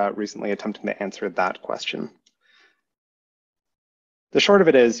completed recently, attempting to answer that question. The short of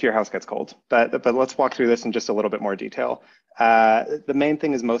it is your house gets cold, but let's walk through this in just a little bit more detail. The main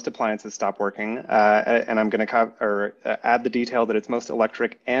thing is most appliances stop working, and I'm going to add the detail that it's most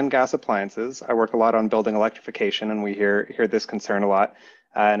electric and gas appliances. I work a lot on building electrification, and we hear this concern a lot.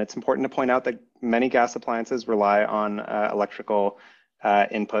 And it's important to point out that many gas appliances rely on electrical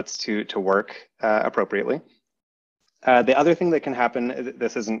inputs to work appropriately. The other thing that can happen,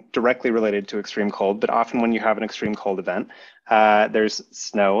 this isn't directly related to extreme cold, but often when you have an extreme cold event, there's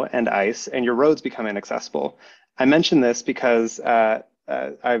snow and ice and your roads become inaccessible. I mention this because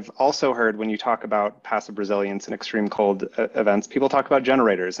I've also heard when you talk about passive resilience and extreme cold events, people talk about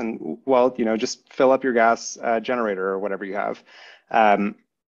generators and, well, just fill up your gas generator or whatever you have.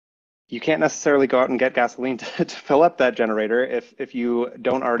 You can't necessarily go out and get gasoline to fill up that generator if you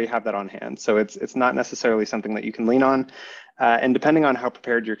don't already have that on hand. So it's not necessarily something that you can lean on. And depending on how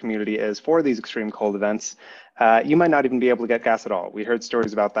prepared your community is for these extreme cold events, you might not even be able to get gas at all. We heard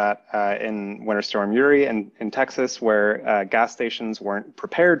stories about that in Winter Storm Uri and in Texas, where gas stations weren't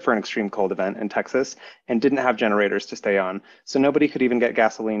prepared for an extreme cold event in Texas and didn't have generators to stay on. So nobody could even get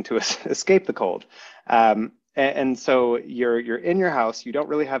gasoline to escape the cold. And so you're in your house, you don't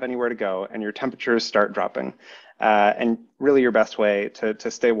really have anywhere to go, and your temperatures start dropping. And really your best way to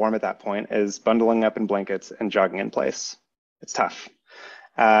stay warm at that point is bundling up in blankets and jogging in place. It's tough.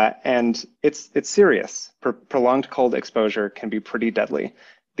 And it's serious. Prolonged cold exposure can be pretty deadly.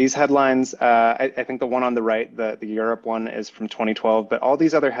 These headlines, I think the one on the right, the Europe one, is from 2012, but all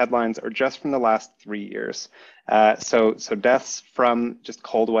these other headlines are just from the last 3 years. So deaths from just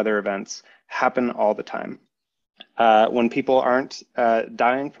cold weather events happen all the time. When people aren't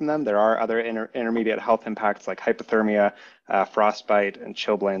dying from them, there are other intermediate health impacts like hypothermia, frostbite, and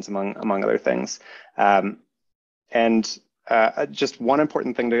chilblains, among other things. Just one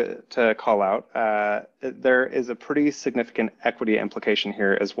important thing to call out, there is a pretty significant equity implication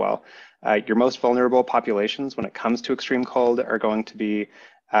here as well. Your most vulnerable populations when it comes to extreme cold are going to be,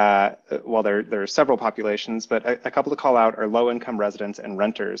 well, there are several populations, but a couple to call out are low-income residents and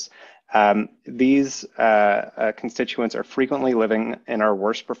renters. These constituents are frequently living in our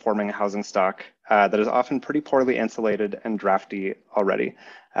worst performing housing stock that is often pretty poorly insulated and drafty already.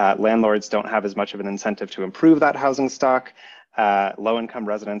 Landlords don't have as much of an incentive to improve that housing stock. Low-income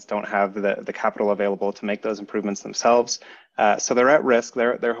residents don't have the capital available to make those improvements themselves. So they're at risk,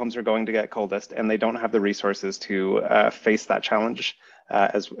 their homes are going to get coldest, and they don't have the resources to face that challenge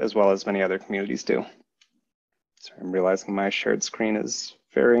as well as many other communities do. So I'm realizing my shared screen is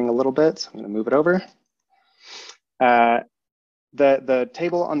varying a little bit, so I'm going to move it over. The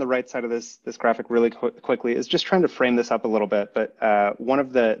table on the right side of this graphic really quickly is just trying to frame this up a little bit, but one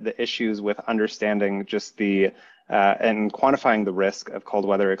of the issues with understanding just and quantifying the risk of cold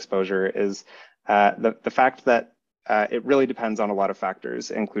weather exposure is the fact that it really depends on a lot of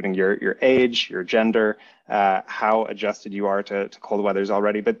factors, including your age, your gender, how adjusted you are to cold weathers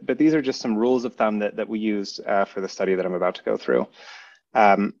already. But these are just some rules of thumb that we used for the study that I'm about to go through.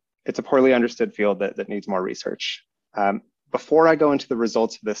 It's a poorly understood field that needs more research. Before I go into the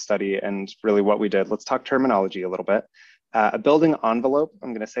results of this study and really what we did, let's talk terminology a little bit. A building envelope,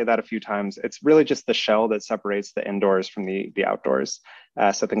 I'm going to say that a few times. It's really just the shell that separates the indoors from the outdoors.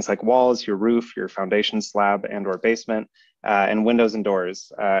 So things like walls, your roof, your foundation slab and or basement, and windows and doors.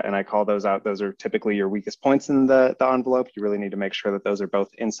 And I call those out. Those are typically your weakest points in the envelope. You really need to make sure that those are both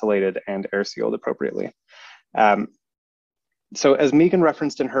insulated and air sealed appropriately. So as Megan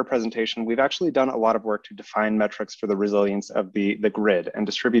referenced in her presentation, we've actually done a lot of work to define metrics for the resilience of the grid and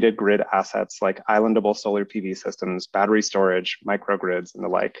distributed grid assets like islandable solar PV systems, battery storage, microgrids, and the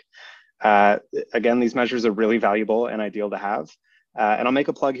like. Again, these measures are really valuable and ideal to have. And I'll make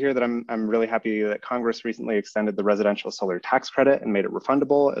a plug here that I'm really happy that Congress recently extended the residential solar tax credit and made it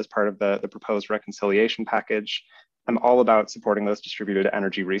refundable as part of the proposed reconciliation package. I'm all about supporting those distributed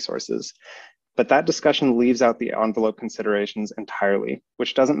energy resources. But that discussion leaves out the envelope considerations entirely,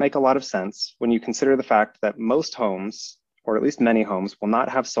 which doesn't make a lot of sense when you consider the fact that most homes, or at least many homes, will not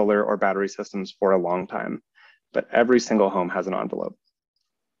have solar or battery systems for a long time, but every single home has an envelope.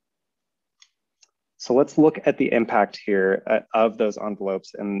 So let's look at the impact here of those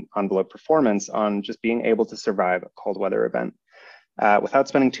envelopes and envelope performance on just being able to survive a cold weather event. Without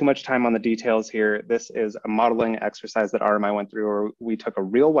spending too much time on the details here, this is a modeling exercise that RMI went through where we took a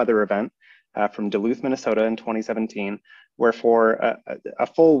real weather event from Duluth, Minnesota in 2017, where for a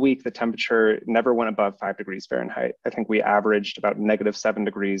full week, the temperature never went above 5 degrees Fahrenheit. I think we averaged about -7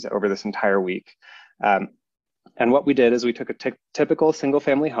 degrees over this entire week. And what we did is we took a typical single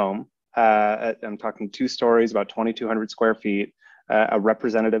family home. I'm talking 2 stories, about 2,200 square feet, a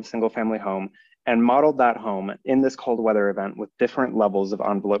representative single family home, and modeled that home in this cold weather event with different levels of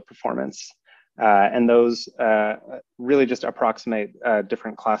envelope performance. And those really just approximate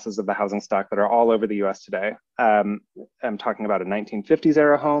different classes of the housing stock that are all over the US today. I'm talking about a 1950s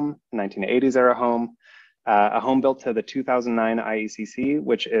era home, a 1980s era home, a home built to the 2009 IECC,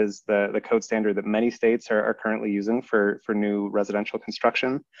 which is the code standard that many states are currently using for new residential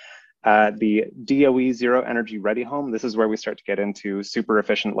construction. The DOE Zero Energy Ready Home, this is where we start to get into super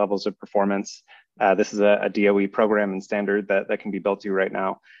efficient levels of performance. This is a DOE program and standard that can be built to right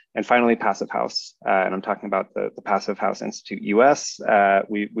now. And finally, Passive House. And I'm talking about the Passive House Institute US.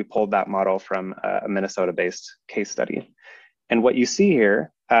 We pulled that model from a Minnesota-based case study. And what you see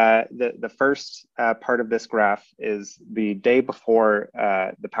here, the first part of this graph is the day before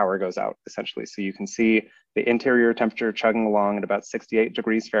the power goes out, essentially. So you can see the interior temperature chugging along at about 68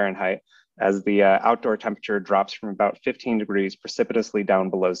 degrees Fahrenheit. as the outdoor temperature drops from about 15 degrees precipitously down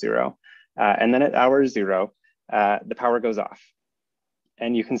below zero. And then at hour zero, the power goes off.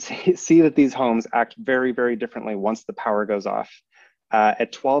 And you can see that these homes act very, very differently once the power goes off.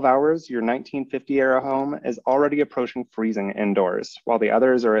 At 12 hours, your 1950 era home is already approaching freezing indoors, while the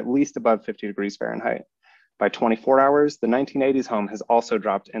others are at least above 50 degrees Fahrenheit. By 24 hours, the 1980s home has also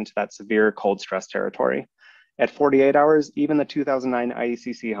dropped into that severe cold stress territory. At 48 hours, even the 2009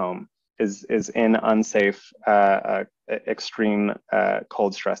 IECC home is in unsafe, extreme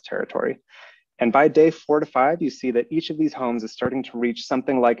cold stress territory. And by day 4 to 5, you see that each of these homes is starting to reach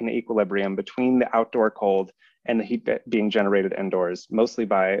something like an equilibrium between the outdoor cold and the heat being generated indoors, mostly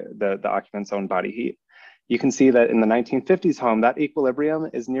by the occupant's own body heat. You can see that in the 1950s home, that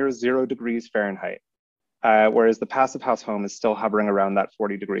equilibrium is near 0 degrees Fahrenheit, whereas the passive house home is still hovering around that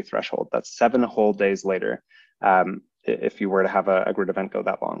 40-degree threshold. That's 7 whole days later, if you were to have a grid event go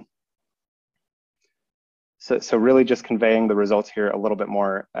that long. So really just conveying the results here a little bit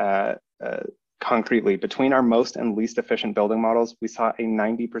more concretely. Between our most and least efficient building models, we saw a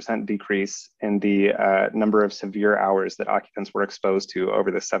 90% decrease in the number of severe hours that occupants were exposed to over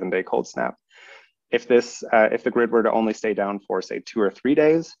the 7-day cold snap. If the grid were to only stay down for, say, 2 or 3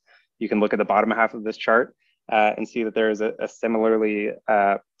 days, you can look at the bottom half of this chart and see that there is a similarly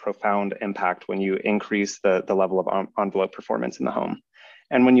profound impact when you increase the level of envelope performance in the home.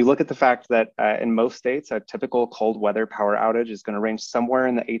 And when you look at the fact that in most states, a typical cold weather power outage is going to range somewhere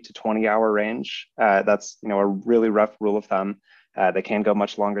in the 8 to 20 hour range. That's a really rough rule of thumb. They can go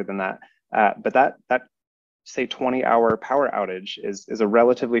much longer than that. But that say 20-hour power outage is a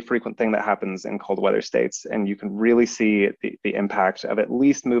relatively frequent thing that happens in cold weather states. And you can really see the impact of at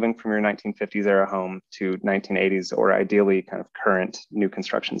least moving from your 1950s era home to 1980s, or ideally kind of current new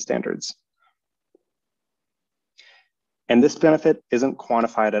construction standards. And this benefit isn't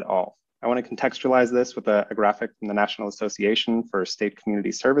quantified at all. I want to contextualize this with a graphic from the National Association for State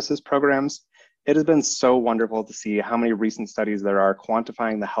Community Services Programs. It has been so wonderful to see how many recent studies there are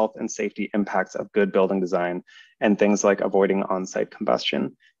quantifying the health and safety impacts of good building design and things like avoiding on-site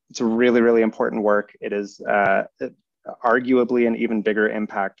combustion. It's really, really important work. It is arguably an even bigger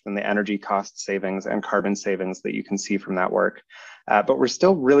impact than the energy cost savings and carbon savings that you can see from that work. But we're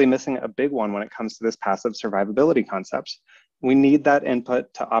still really missing a big one when it comes to this passive survivability concept. We need that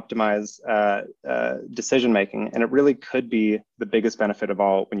input to optimize decision-making, and it really could be the biggest benefit of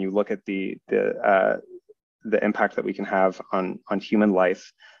all when you look at the impact that we can have on human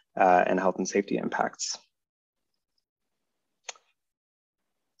life and health and safety impacts.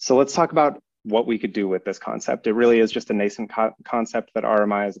 So let's talk about what we could do with this concept. It really is just a nascent concept that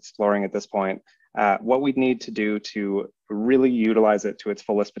RMI is exploring at this point. What we need to do to really utilize it to its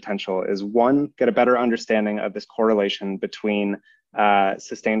fullest potential is, one, get a better understanding of this correlation between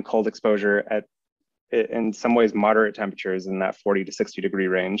sustained cold exposure at, in some ways, moderate temperatures in that 40 to 60 degree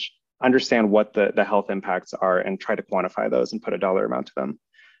range, understand what the health impacts are and try to quantify those and put a dollar amount to them.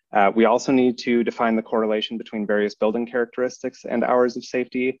 We also need to define the correlation between various building characteristics and hours of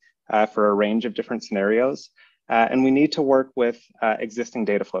safety for a range of different scenarios. And we need to work with existing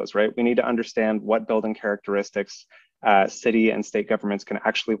data flows, right? We need to understand what building characteristics city and state governments can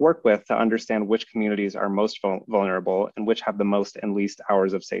actually work with to understand which communities are most vulnerable and which have the most and least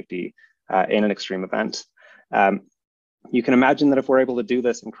hours of safety in an extreme event. You can imagine that if we're able to do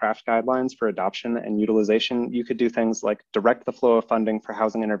this and craft guidelines for adoption and utilization, you could do things like direct the flow of funding for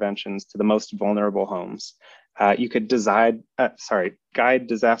housing interventions to the most vulnerable homes. You could guide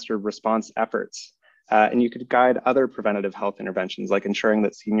disaster response efforts. And you could guide other preventative health interventions, like ensuring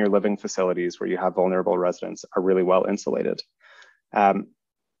that senior living facilities where you have vulnerable residents are really well insulated.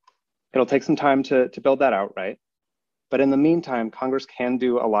 It'll take some time to build that out, right? But in the meantime, Congress can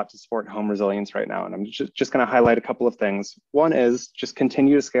do a lot to support home resilience right now. And I'm just going to highlight a couple of things. One is just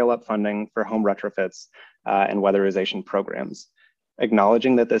continue to scale up funding for home retrofits and weatherization programs,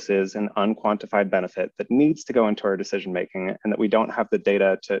 acknowledging that this is an unquantified benefit that needs to go into our decision-making and that we don't have the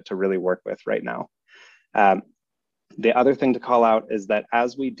data to really work with right now. The other thing to call out is that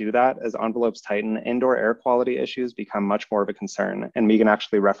as we do that, as envelopes tighten, indoor air quality issues become much more of a concern. And Megan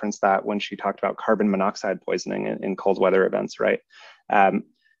actually referenced that when she talked about carbon monoxide poisoning in cold weather events, right?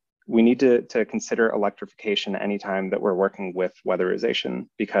 We need to consider electrification anytime that we're working with weatherization,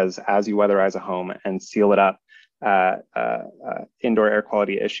 because as you weatherize a home and seal it up, indoor air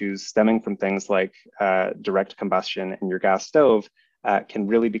quality issues stemming from things like direct combustion in your gas stove can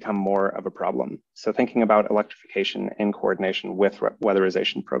really become more of a problem. So thinking about electrification in coordination with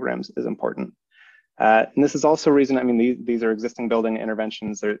weatherization programs is important. And this is also a reason, I mean, these are existing building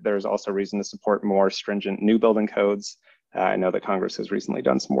interventions. There's also reason to support more stringent new building codes. I know that Congress has recently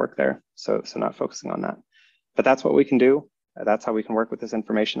done some work there, so not focusing on that. But that's what we can do. That's how we can work with this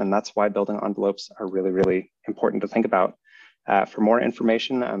information, and that's why building envelopes are really, really important to think about. For more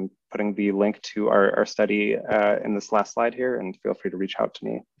information, I'm putting the link to our study in this last slide here, and feel free to reach out to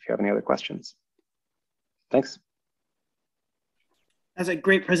me if you have any other questions. Thanks. That's a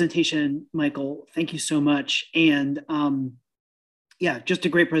great presentation, Michael. Thank you so much. And yeah, just a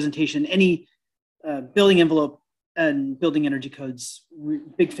great presentation. Any building envelope and building energy codes, we're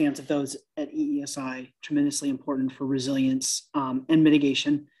big fans of those at EESI, tremendously important for resilience and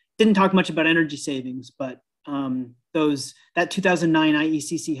mitigation. Didn't talk much about energy savings, but that 2009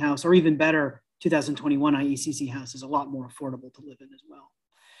 IECC house, or even better, 2021 IECC house is a lot more affordable to live in as well.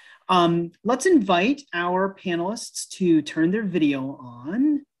 Let's invite our panelists to turn their video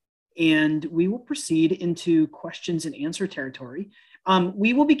on, and we will proceed into questions and answer territory.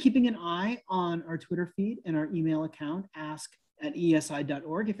 We will be keeping an eye on our Twitter feed and our email account,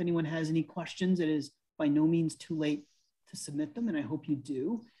 ask@eesi.org. If anyone has any questions, it is by no means too late to submit them, and I hope you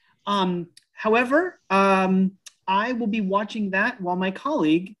do. However, I will be watching that while my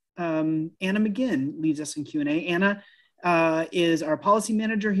colleague, Anna McGinn, leads us in Q&A. Anna is our policy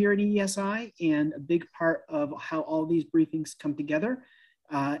manager here at EESI and a big part of how all these briefings come together.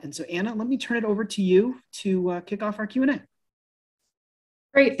 And so Anna, let me turn it over to you to kick off our Q&A.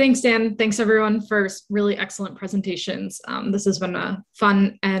 Great, thanks Dan. Thanks everyone for really excellent presentations. This has been a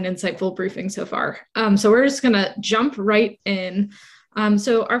fun and insightful briefing so far. So we're just gonna jump right in.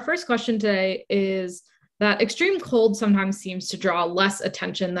 So our first question today is that extreme cold sometimes seems to draw less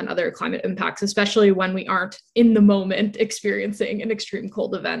attention than other climate impacts, especially when we aren't in the moment experiencing an extreme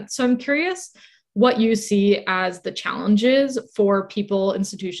cold event. So I'm curious what you see as the challenges for people,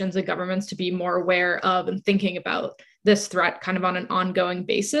 institutions, and governments to be more aware of and thinking about this threat kind of on an ongoing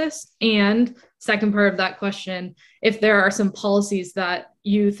basis. And second part of that question, if there are some policies that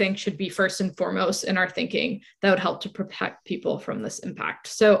you think should be first and foremost in our thinking that would help to protect people from this impact.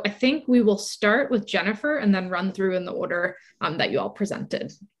 So I think we will start with Jennifer and then run through in the order that you all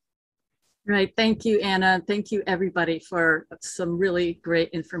presented. Right, thank you, Anna. Thank you everybody for some really great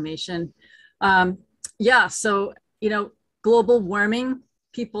information. Yeah, so, global warming,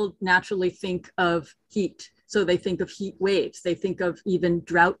 people naturally think of heat. So they think of heat waves, they think of even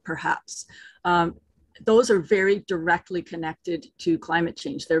drought perhaps. Those are very directly connected to climate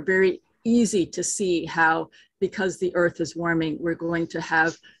change. They're very easy to see how, because the earth is warming, we're going to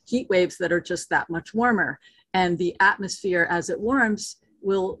have heat waves that are just that much warmer. And the atmosphere as it warms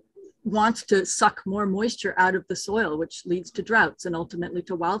will want to suck more moisture out of the soil, which leads to droughts and ultimately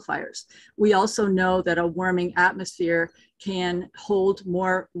to wildfires. We also know that a warming atmosphere can hold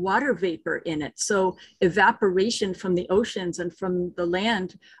more water vapor in it. So evaporation from the oceans and from the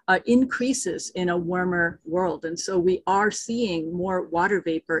land increases in a warmer world. And so we are seeing more water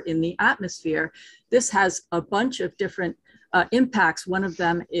vapor in the atmosphere. This has a bunch of different impacts. One of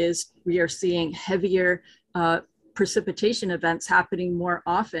them is we are seeing heavier precipitation events happening more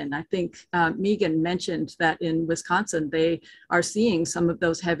often. I think Megan mentioned that in Wisconsin, they are seeing some of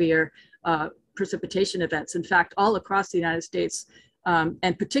those heavier precipitation events. In fact, all across the United States,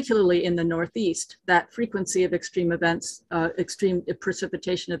 and particularly in the Northeast, that frequency of extreme events, extreme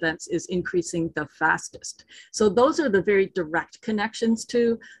precipitation events is increasing the fastest. So those are the very direct connections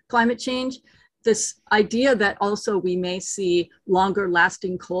to climate change. This idea that also we may see longer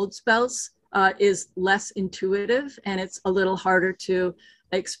lasting cold spells is less intuitive, and it's a little harder to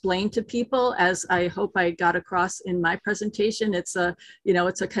explain to people, as I hope I got across in my presentation. It's a,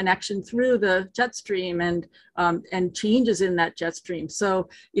 it's a connection through the jet stream and changes in that jet stream. So,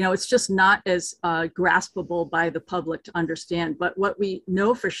 it's just not as graspable by the public to understand. But what we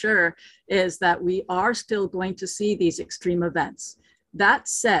know for sure is that we are still going to see these extreme events. That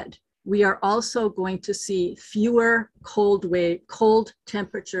said, we are also going to see fewer cold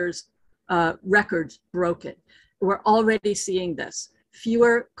temperatures records broken. We're already seeing this.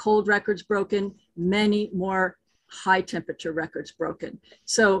 Fewer cold records broken, many more high temperature records broken.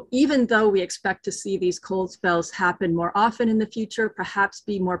 So even though we expect to see these cold spells happen more often in the future, perhaps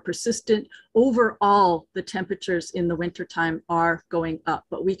be more persistent, overall the temperatures in the wintertime are going up,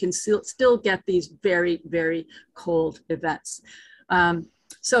 but we can still get these very, very cold events.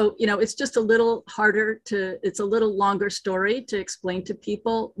 So, it's just a little harder it's a little longer story to explain to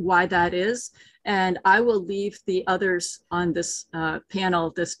people why that is. And I will leave the others on this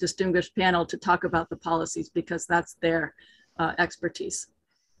panel, this distinguished panel, to talk about the policies because that's their expertise.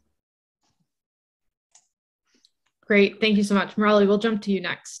 Great, thank you so much. Morali, we'll jump to you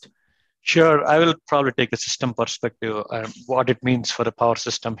next. Sure, I will probably take a system perspective, what it means for the power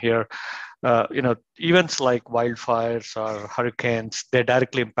system here. events like wildfires or hurricanes, they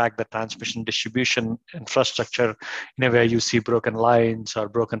directly impact the transmission distribution infrastructure in a way you see broken lines or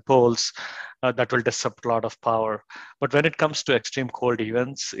broken poles. That will disrupt a lot of power. But when it comes to extreme cold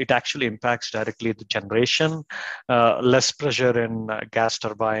events, it actually impacts directly the generation, less pressure in gas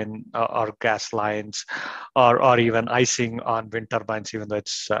turbine or gas lines, or even icing on wind turbines, even though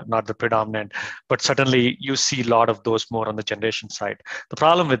it's not the predominant. But certainly you see a lot of those more on the generation side. The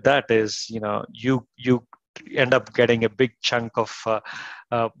problem with that is, you end up getting a big chunk of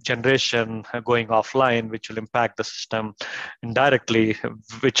generation going offline, which will impact the system indirectly,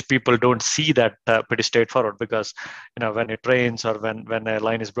 which people don't see that pretty straightforward, because when it rains or when a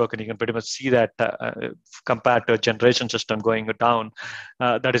line is broken, you can pretty much see that compared to a generation system going down,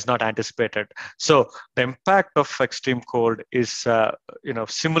 that is not anticipated. So the impact of extreme cold is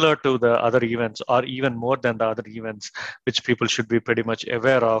similar to the other events, or even more than the other events, which people should be pretty much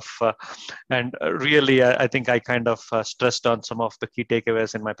aware of. And really, I think I kind of stressed on some of the key takeaways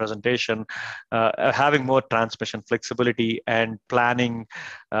in my presentation. Having more transmission flexibility and planning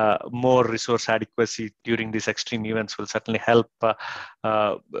more resource adequacy during these extreme events will certainly help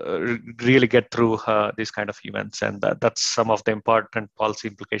really get through these kind of events. And that's some of the important policy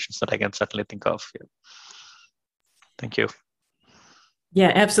implications that I can certainly think of here. Thank you.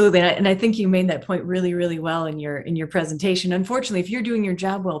 Yeah, absolutely. And I think you made that point really, really well in your presentation. Unfortunately, if you're doing your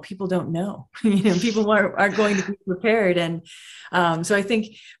job well, people don't know. People aren't going to be prepared. And so I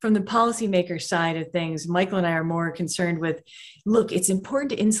think from the policymaker side of things, Michael and I are more concerned with, look, it's important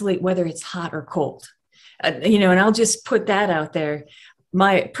to insulate whether it's hot or cold. And I'll just put that out there.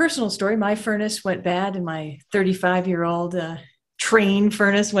 My personal story, my furnace went bad, and my 35-year-old train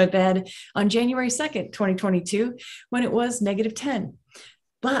furnace went bad on January 2nd, 2022, when it was -10.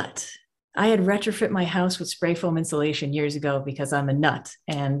 But I had retrofit my house with spray foam insulation years ago because I'm a nut,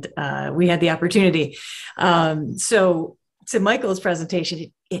 and we had the opportunity. So to Michael's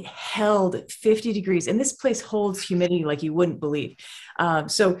presentation, it held 50 degrees, and this place holds humidity like you wouldn't believe.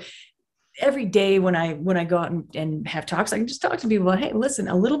 So every day when I go out and have talks, I can just talk to people about, hey, listen,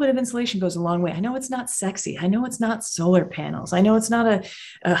 a little bit of insulation goes a long way. I know it's not sexy. I know it's not solar panels. I know it's not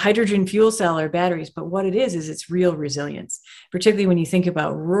a hydrogen fuel cell or batteries, but what it is it's real resilience, particularly when you think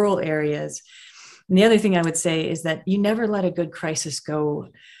about rural areas. And the other thing I would say is that you never let a good crisis go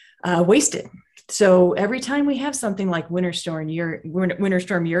wasted. So every time we have something like Winter Storm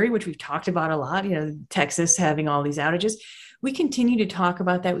Uri, which we've talked about a lot, Texas having all these outages, we continue to talk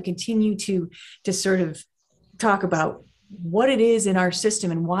about that. We continue to sort of talk about what it is in our system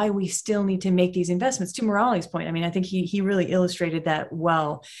and why we still need to make these investments. To Murali's point, I think he really illustrated that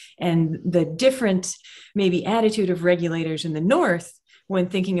well. And the different maybe attitude of regulators in the North when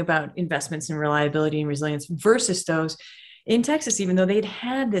thinking about investments in reliability and resilience versus those in Texas, even though they'd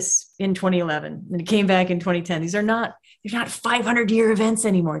had this in 2011 and it came back in 2010. They're not 500-year events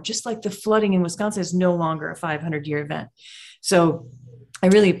anymore, just like the flooding in Wisconsin is no longer a 500-year event. So I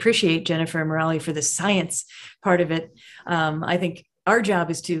really appreciate Jennifer and Murali for the science part of it. I think our job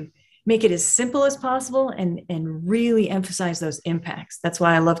is to make it as simple as possible and really emphasize those impacts. That's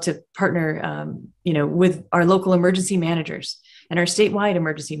why I love to partner, with our local emergency managers and our statewide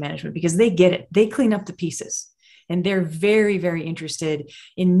emergency management, because they get it. They clean up the pieces. And they're very, very interested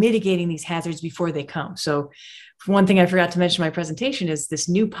in mitigating these hazards before they come. So one thing I forgot to mention in my presentation is this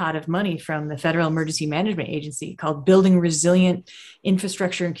new pot of money from the Federal Emergency Management Agency called Building Resilient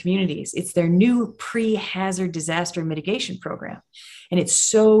Infrastructure in Communities. It's their new pre-hazard disaster mitigation program. And it's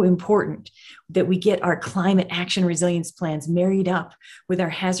so important that we get our climate action resilience plans married up with our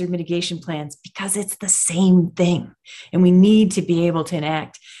hazard mitigation plans, because it's the same thing. And we need to be able to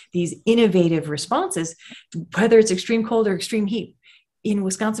enact these innovative responses, whether it's extreme cold or extreme heat. In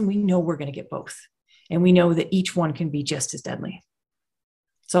Wisconsin, we know we're going to get both. And we know that each one can be just as deadly.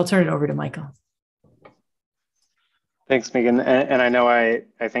 So I'll turn it over to Michael. Thanks, Megan. And I know I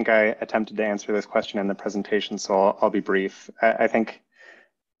think I attempted to answer this question in the presentation, so I'll be brief. I think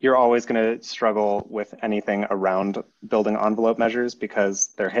you're always going to struggle with anything around building envelope measures because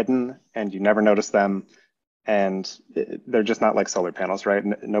they're hidden and you never notice them. And they're just not like solar panels, right?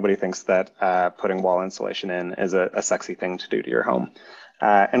 Nobody thinks that putting wall insulation in is a sexy thing to do to your home.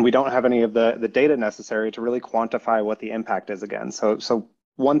 And we don't have any of the data necessary to really quantify what the impact is again. So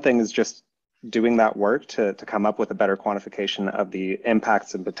one thing is just doing that work to come up with a better quantification of the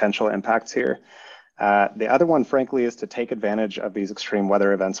impacts and potential impacts here. The other one, frankly, is to take advantage of these extreme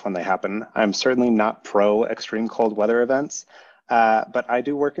weather events when they happen. I'm certainly not pro extreme cold weather events, but I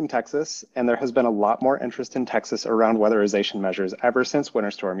do work in Texas, and there has been a lot more interest in Texas around weatherization measures ever since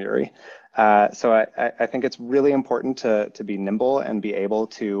Winter Storm Uri. So I think it's really important to be nimble and be able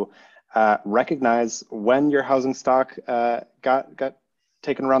to recognize when your housing stock got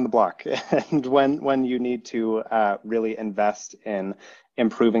taken around the block and when you need to really invest in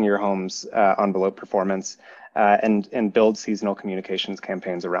improving your home's envelope performance and build seasonal communications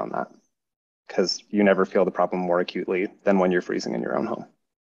campaigns around that, because you never feel the problem more acutely than when you're freezing in your own home.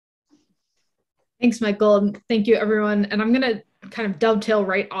 Thanks, Michael. And thank you, everyone. And I'm going to kind of dovetail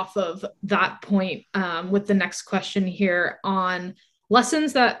right off of that point with the next question here on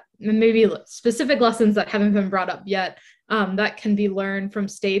lessons that maybe specific lessons that haven't been brought up yet that can be learned from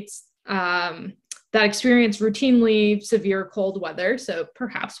states that experience routinely severe cold weather. So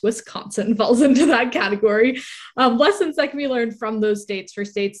perhaps Wisconsin falls into that category. Lessons that can be learned from those states for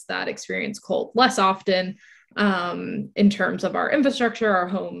states that experience cold less often in terms of our infrastructure, our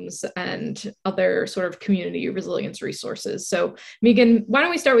homes, and other sort of community resilience resources. So Megan, why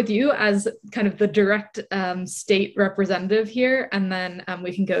don't we start with you as kind of the direct state representative here, and then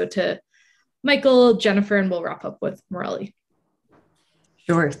we can go to Michael, Jennifer, and we'll wrap up with Morelli.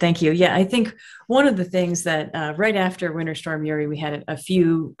 Sure, thank you. Yeah, I think one of the things that right after Winter Storm Uri, we had a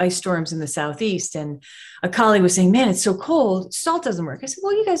few ice storms in the southeast, and a colleague was saying, man, it's so cold, salt doesn't work. I said,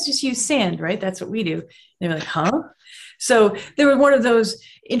 well, you guys just use sand, right? That's what we do. And they were like, huh? So there was one of those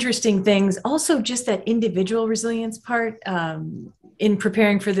interesting things. Also, just that individual resilience part. In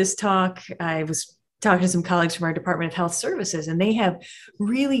preparing for this talk, I was talking to some colleagues from our Department of Health Services, and they have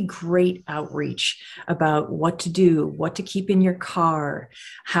really great outreach about what to do, what to keep in your car,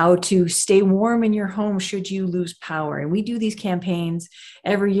 how to stay warm in your home should you lose power. And we do these campaigns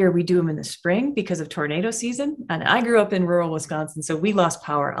every year. We do them in the spring because of tornado season. And I grew up in rural Wisconsin, so we lost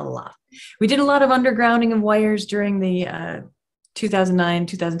power a lot. We did a lot of undergrounding of wires during the 2009,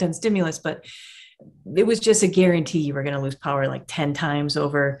 2010 stimulus, but it was just a guarantee you were going to lose power like 10 times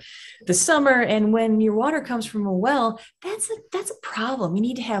over the summer. And when your water comes from a well, that's a problem. You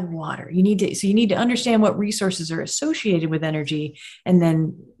need to have water. You need to understand what resources are associated with energy and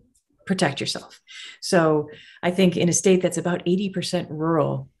then protect yourself. So I think in a state that's about 80%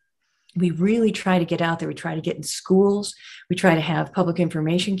 rural, we really try to get out there. We try to get in schools. We try to have public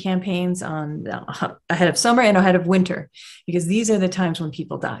information campaigns on ahead of summer and ahead of winter, because these are the times when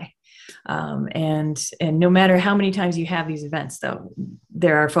people die. And no matter how many times you have these events, though,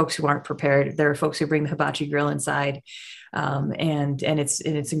 there are folks who aren't prepared. There are folks who bring the hibachi grill inside, and it's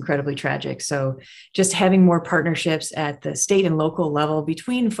incredibly tragic. So just having more partnerships at the state and local level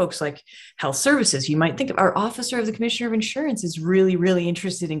between folks like health services. You might think of our Officer of the Commissioner of Insurance is really, really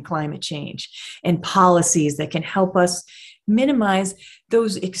interested in climate change and policies that can help us minimize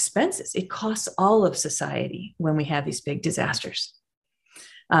those expenses. It costs all of society when we have these big disasters.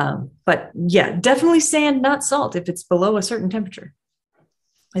 But yeah, definitely sand, not salt, if it's below a certain temperature,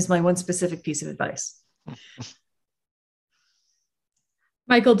 is my one specific piece of advice.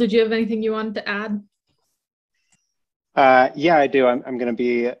 Michael, did you have anything you wanted to add? Yeah, I do. I'm going to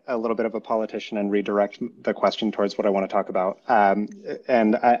be a little bit of a politician and redirect the question towards what I want to talk about.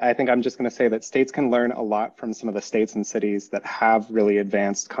 And I think I'm just going to say that states can learn a lot from some of the states and cities that have really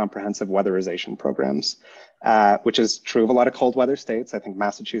advanced comprehensive weatherization programs, which is true of a lot of cold weather states. I think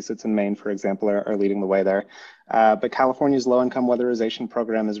Massachusetts and Maine, for example, are leading the way there. But California's low-income weatherization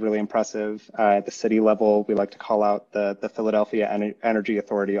program is really impressive. At the city level, we like to call out the Philadelphia Energy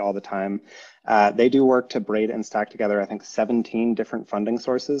Authority all the time. They do work to braid and stack together, I think, 17 different funding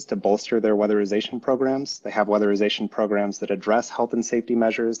sources to bolster their weatherization programs. They have weatherization programs that address health and safety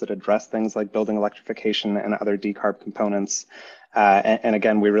measures, that address things like building electrification and other decarb components. And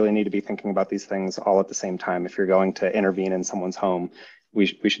again, we really need to be thinking about these things all at the same time. If you're going to intervene in someone's home, we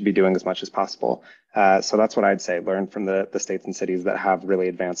should be doing as much as possible. So that's what I'd say, learn from the states and cities that have really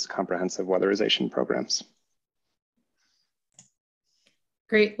advanced comprehensive weatherization programs.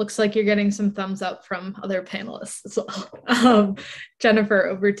 Great. Looks like you're getting some thumbs up from other panelists as well. Jennifer,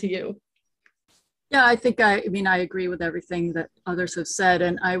 over to you. Yeah, I think I agree with everything that others have said,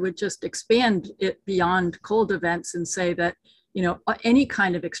 and I would just expand it beyond cold events and say that, you know, any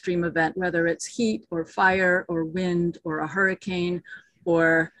kind of extreme event, whether it's heat or fire or wind or a hurricane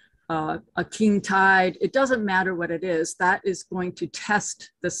or a king tide, it doesn't matter what it is, that is going to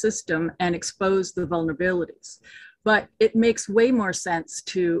test the system and expose the vulnerabilities. But it makes way more sense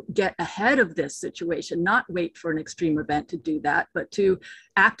to get ahead of this situation, not wait for an extreme event to do that, but to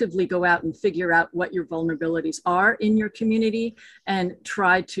actively go out and figure out what your vulnerabilities are in your community and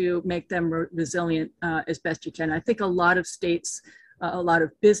try to make them resilient as best you can. I think a lot of states, a lot of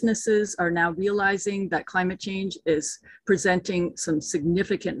businesses are now realizing that climate change is presenting some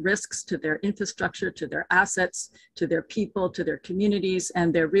significant risks to their infrastructure, to their assets, to their people, to their communities,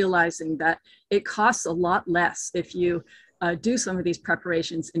 and they're realizing that it costs a lot less if you do some of these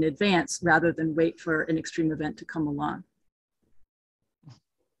preparations in advance rather than wait for an extreme event to come along.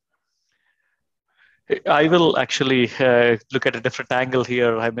 I will actually look at a different angle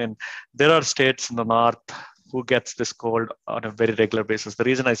here. I mean, there are states in the north who gets this cold on a very regular basis. The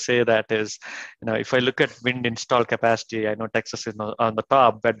reason I say that is, if I look at wind install capacity, I know Texas is on the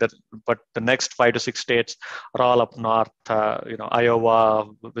top, but the next 5 to 6 states are all up north. Iowa,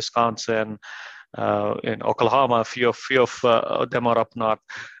 Wisconsin, in Oklahoma, a few of them are up north,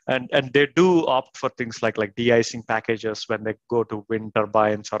 and they do opt for things like de-icing packages when they go to wind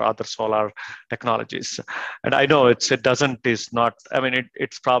turbines or other solar technologies. And I know it's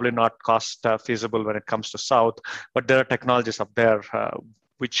probably not cost feasible when it comes to south, but there are technologies up there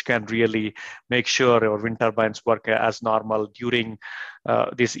which can really make sure our wind turbines work as normal during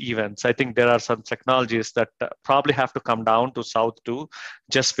these events. I think there are some technologies that probably have to come down to south too,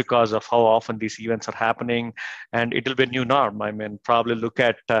 just because of how often these events are happening, and it will be a new norm. I mean, probably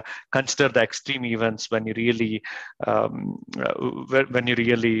consider the extreme events when you really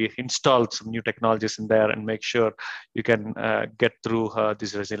install some new technologies in there and make sure you can get through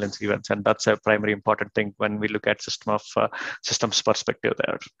these resilience events, and that's a primary important thing when we look at systems perspective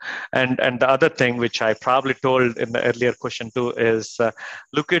there. And the other thing which I probably told in the earlier question too is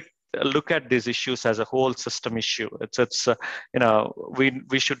look at these issues as a whole system issue.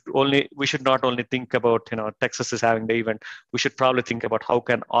 We should not only think about Texas is having the event. We should probably think about how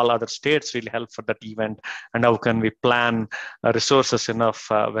can all other states really help for that event, and how can we plan resources enough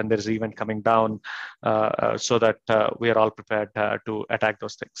when there's an event coming down so that we are all prepared to attack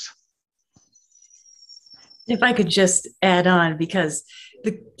those things. If I could just add on, because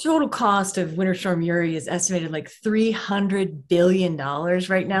the total cost of Winter Storm Uri is estimated like $300 billion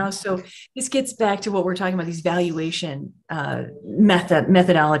right now. So this gets back to what we're talking about, these valuation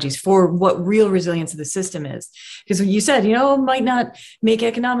methodologies for what real resilience of the system is. Because when you said, it might not make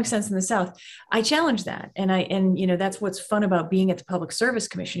economic sense in the South, I challenge that. And that's what's fun about being at the Public Service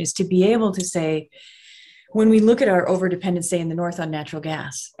Commission, is to be able to say, when we look at our overdependence, say in the North on natural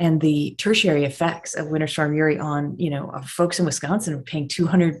gas and the tertiary effects of Winter Storm Uri on, folks in Wisconsin are paying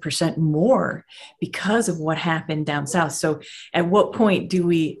 200% more because of what happened down South. So at what point do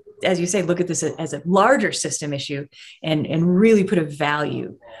we, as you say, look at this as a larger system issue and really put a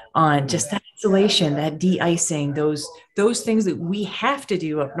value on just that insulation, that de-icing, those things that we have to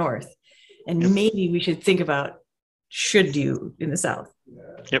do up North, and maybe we should think about should do in the South.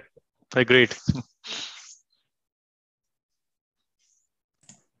 Yep, agreed.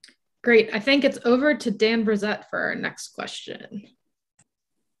 Great. I think it's over to Dan Brissett for our next question.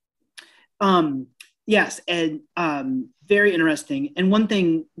 Yes, and very interesting. And one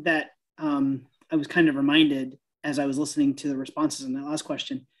thing that I was kind of reminded as I was listening to the responses in that last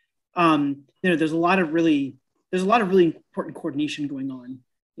question, there's a lot of really important coordination going on.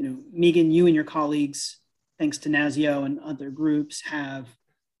 Megan, you and your colleagues, thanks to NASIO and other groups, have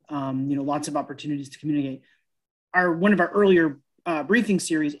lots of opportunities to communicate. One of our earlier briefing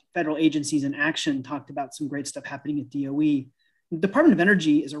series, Federal Agencies in Action, talked about some great stuff happening at DOE. The Department of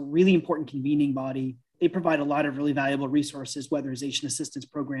Energy is a really important convening body. They provide a lot of really valuable resources, weatherization assistance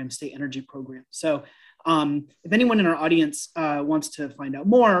programs, state energy programs. So if anyone in our audience wants to find out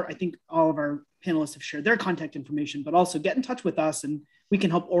more, I think all of our panelists have shared their contact information, but also get in touch with us and we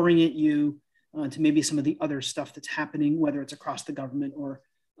can help orient you to maybe some of the other stuff that's happening, whether it's across the government or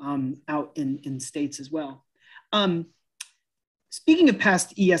out in states as well. Speaking of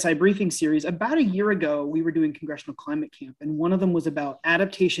past EESI briefing series, about a year ago, we were doing Congressional Climate Camp, and one of them was about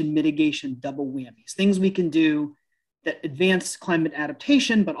adaptation, mitigation, double whammies, things we can do that advance climate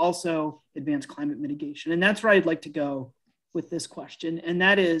adaptation, but also advance climate mitigation. And that's where I'd like to go with this question. And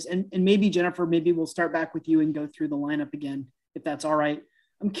that is, and maybe Jennifer, maybe we'll start back with you and go through the lineup again, if that's all right.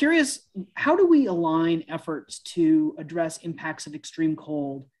 I'm curious, how do we align efforts to address impacts of extreme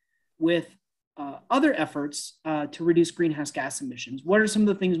cold with other efforts to reduce greenhouse gas emissions? What are some of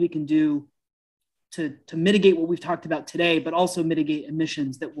the things we can do to mitigate what we've talked about today, but also mitigate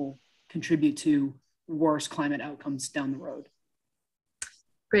emissions that will contribute to worse climate outcomes down the road?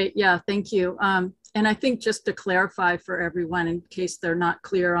 Great, yeah, thank you. And I think just to clarify for everyone, in case they're not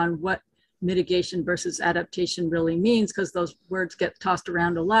clear on what mitigation versus adaptation really means, because those words get tossed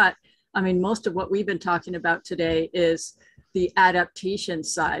around a lot. I mean, most of what we've been talking about today is the adaptation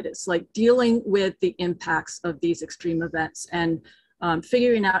side. It's like dealing with the impacts of these extreme events and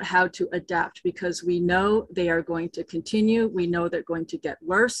figuring out how to adapt, because we know they are going to continue. We know they're going to get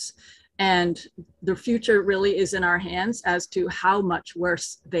worse, and the future really is in our hands as to how much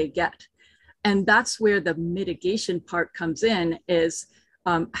worse they get. And that's where the mitigation part comes in, is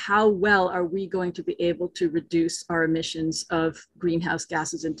how well are we going to be able to reduce our emissions of greenhouse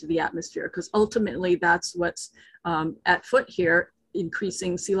gases into the atmosphere? Because ultimately that's what's at foot here,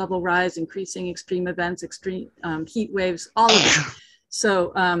 increasing sea level rise, increasing extreme events, extreme heat waves, all of it.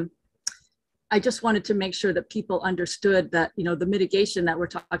 So I just wanted to make sure that people understood that, you know, the mitigation that we're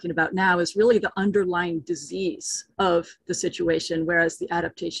talking about now is really the underlying disease of the situation, whereas the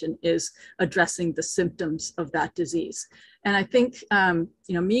adaptation is addressing the symptoms of that disease. And I think, you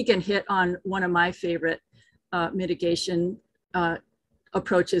know, Megan hit on one of my favorite mitigation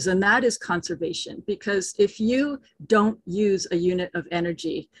approaches, and that is conservation. Because if you don't use a unit of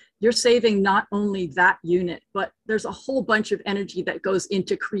energy, you're saving not only that unit, but there's a whole bunch of energy that goes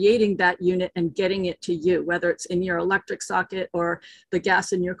into creating that unit and getting it to you, whether it's in your electric socket or the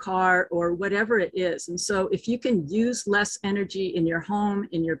gas in your car or whatever it is. And so if you can use less energy in your home,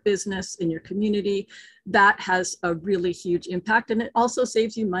 in your business, in your community, that has a really huge impact. And it also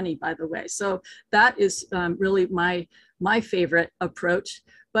saves you money, by the way. So that is really my favorite approach.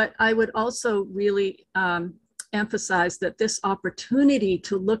 But I would also really emphasize that this opportunity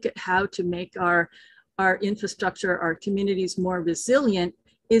to look at how to make our infrastructure, our communities more resilient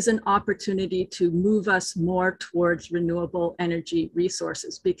is an opportunity to move us more towards renewable energy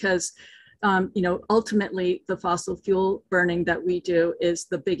resources. Because you know, ultimately the fossil fuel burning that we do is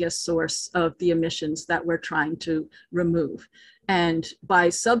the biggest source of the emissions that we're trying to remove. And by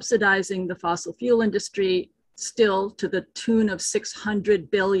subsidizing the fossil fuel industry, still to the tune of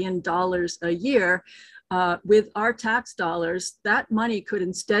 $600 billion a year, with our tax dollars, that money could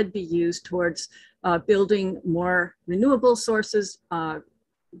instead be used towards building more renewable sources,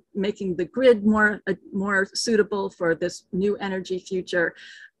 making the grid more suitable for this new energy future,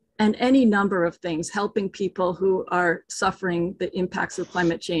 and any number of things, helping people who are suffering the impacts of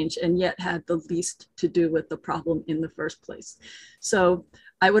climate change and yet had the least to do with the problem in the first place. So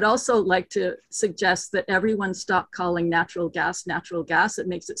I would also like to suggest that everyone stop calling natural gas natural gas. It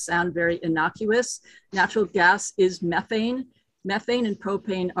makes it sound very innocuous. Natural gas is methane. Methane and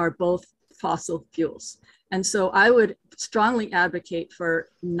propane are both fossil fuels. And so I would strongly advocate for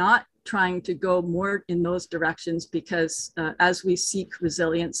not trying to go more in those directions, because as we seek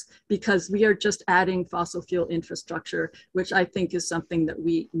resilience, because we are just adding fossil fuel infrastructure, which I think is something that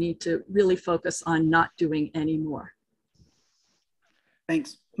we need to really focus on not doing anymore.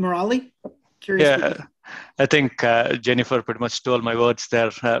 Thanks. Murali? Curious. Yeah, I think Jennifer pretty much stole my words there.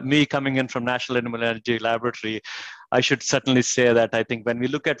 Me coming in from National Renewable Energy Laboratory, I should certainly say that I think when we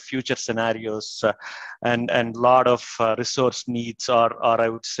look at future scenarios and a lot of resource needs, or I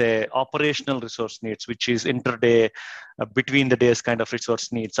would say operational resource needs, which is intraday, between the days kind of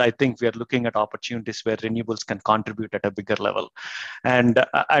resource needs, I think we are looking at opportunities where renewables can contribute at a bigger level. And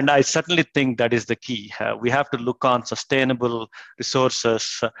I certainly think that is the key. We have to look on sustainable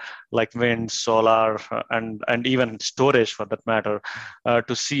resources like wind, solar, and even storage for that matter,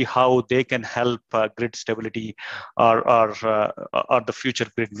 to see how they can help grid stability or the future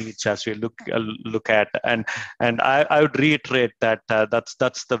grid needs as we look at. And I would reiterate that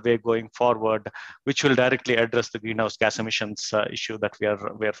that's the way going forward, which will directly address the greenhouse gas emissions issue that we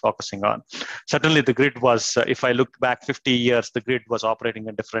are focusing on. Certainly the grid was, if I look back 50 years, the grid was operating in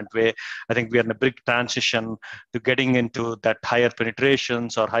a different way. I think we are in a big transition to getting into that higher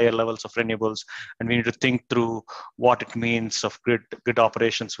penetrations or higher levels of renewables, and we need to think through what it means of grid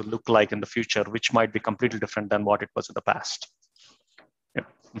operations will look like in the future, which might be completely different than what it was in the past. Yeah.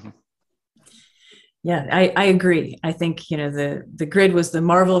 Mm-hmm. Yeah, I agree. I think, you know, the grid was the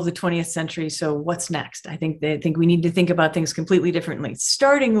marvel of the 20th century. So what's next? I think we need to think about things completely differently,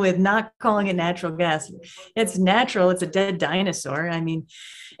 starting with not calling it natural gas. It's natural. It's a dead dinosaur. I mean,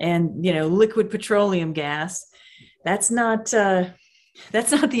 and, you know, liquid petroleum gas, that's not the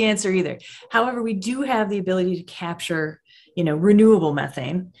answer either. However, we do have the ability to capture, you know, renewable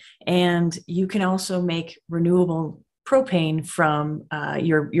methane, and you can also make renewable propane from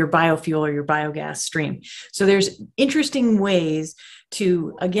your biofuel or your biogas stream. So there's interesting ways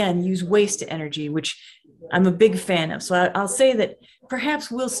to, again, use waste to energy, which I'm a big fan of. So I'll say that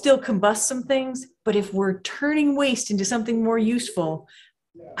perhaps we'll still combust some things, but if we're turning waste into something more useful,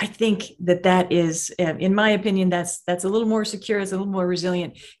 I think that is, in my opinion, that's a little more secure, it's a little more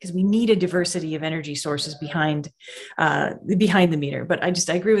resilient, because we need a diversity of energy sources behind the meter. But I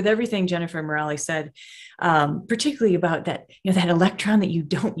agree with everything Jennifer and Murali said. particularly about that, that electron that you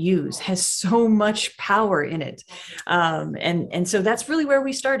don't use has so much power in it. And so that's really where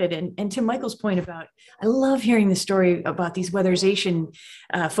we started. And to Michael's point about, I love hearing the story about these weatherization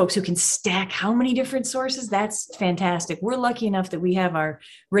folks who can stack how many different sources. That's fantastic. We're lucky enough that we have our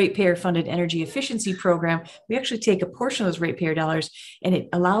ratepayer funded energy efficiency program. We actually take a portion of those ratepayer dollars, and it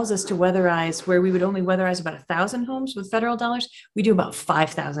allows us to weatherize where we would only weatherize about 1,000 homes with federal dollars. We do about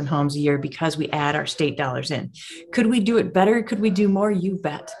 5,000 homes a year because we add our state dollars in. Could we do it better? Could we do more? You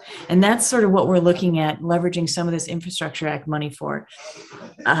bet. And that's sort of what we're looking at, leveraging some of this Infrastructure Act money for.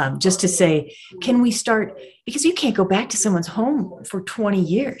 Just to say, can we start, because you can't go back to someone's home for 20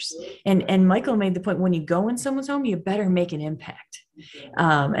 years. And Michael made the point, when you go in someone's home, you better make an impact.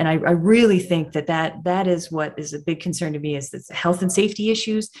 And I really think that is what is a big concern to me, is the health and safety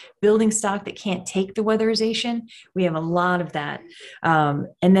issues, building stock that can't take the weatherization. We have a lot of that. And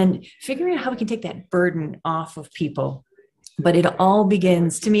then figuring out how we can take that burden off of people. But it all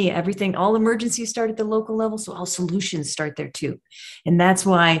begins, to me, all emergencies start at the local level, so all solutions start there too. And that's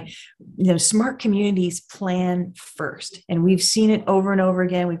why, smart communities plan first. And we've seen it over and over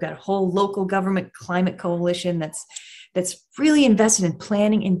again. We've got a whole local government climate coalition that's really invested in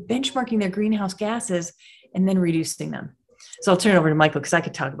planning and benchmarking their greenhouse gases and then reducing them. So I'll turn it over to Michael, because I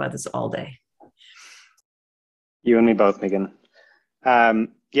could talk about this all day. You and me both, Megan.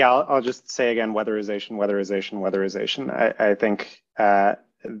 Yeah, I'll just say again, weatherization. I think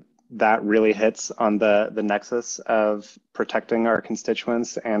that really hits on the nexus of protecting our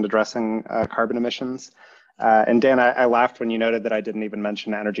constituents and addressing carbon emissions. And Dan, I laughed when you noted that I didn't even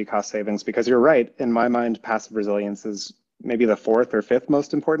mention energy cost savings, because you're right. In my mind, passive resilience is maybe the 4th or 5th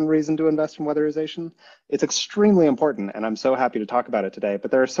most important reason to invest in weatherization. It's extremely important, and I'm so happy to talk about it today.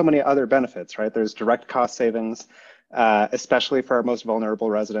 But there are so many other benefits, right? There's direct cost savings. Especially for our most vulnerable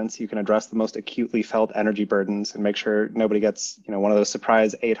residents, you can address the most acutely felt energy burdens and make sure nobody gets, one of those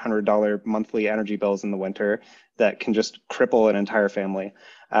surprise $800 monthly energy bills in the winter that can just cripple an entire family.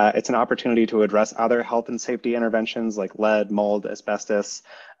 It's an opportunity to address other health and safety interventions like lead, mold, asbestos.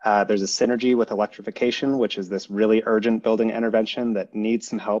 There's a synergy with electrification, which is this really urgent building intervention that needs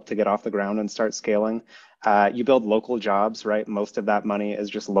some help to get off the ground and start scaling. You build local jobs, right? Most of that money is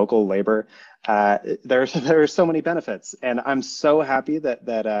just local labor. There are so many benefits, and I'm so happy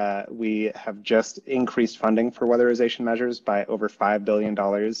that we have just increased funding for weatherization measures by over $5 billion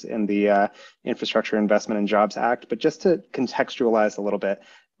in the Infrastructure Investment and Jobs Act. But just to contextualize a little bit,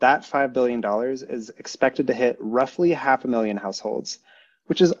 that $5 billion is expected to hit roughly 500,000 households,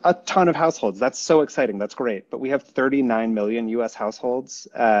 which is a ton of households. That's so exciting. That's great. But we have 39 million US households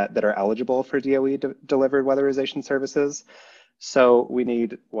that are eligible for DOE delivered weatherization services. So we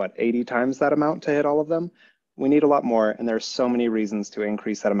need, 80 times that amount to hit all of them? We need a lot more, and there are so many reasons to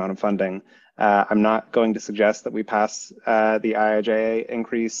increase that amount of funding. I'm not going to suggest that we pass the IIJA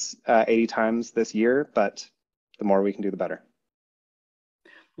increase 80 times this year, but the more we can do, the better.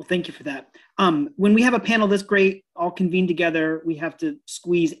 Well, thank you for that. When we have a panel this great, all convened together, we have to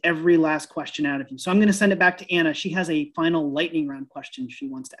squeeze every last question out of you. So I'm going to send it back to Anna. She has a final lightning round question she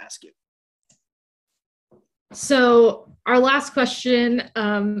wants to ask you. So our last question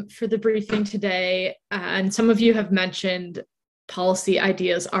for the briefing today, and some of you have mentioned policy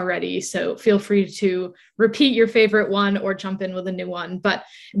ideas already, so feel free to repeat your favorite one or jump in with a new one. But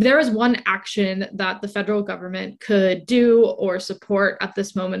if there is one action that the federal government could do or support at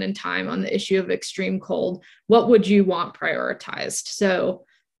this moment in time on the issue of extreme cold, what would you want prioritized? So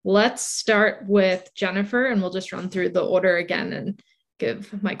let's start with Jennifer, and we'll just run through the order again and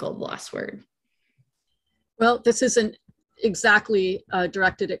give Michael the last word. Well, this isn't exactly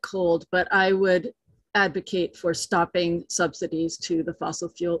directed at cold, but I would advocate for stopping subsidies to the fossil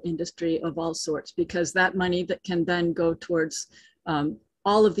fuel industry of all sorts, because that money that can then go towards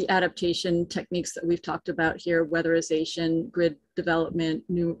all of the adaptation techniques that we've talked about here, weatherization, grid development,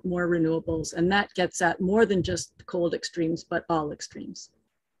 more renewables, and that gets at more than just cold extremes, but all extremes.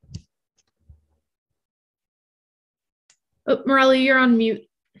 Oh, Morelli, you're on mute.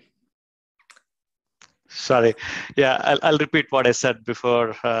 Sorry. Yeah, I'll repeat what I said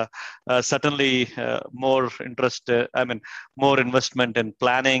before. Certainly more interest, more investment in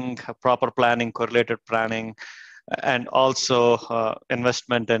planning, proper planning, correlated planning, and also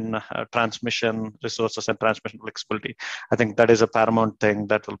investment in transmission resources and transmission flexibility. I think that is a paramount thing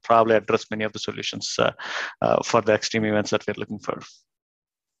that will probably address many of the solutions for the extreme events that we're looking for.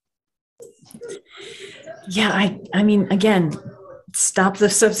 Yeah, I mean, again, stop the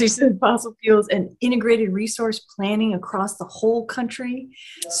subsidies to fossil fuels and integrated resource planning across the whole country.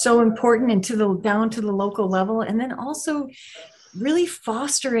 So important, and down to the local level. And then also really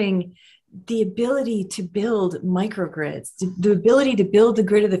fostering the ability to build microgrids, the ability to build the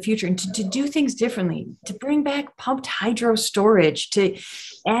grid of the future, and to do things differently, to bring back pumped hydro storage, to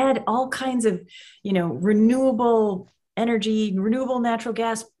add all kinds of, renewable energy, renewable natural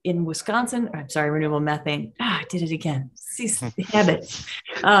gas in Wisconsin. I'm sorry, renewable methane. I did it again. These habits.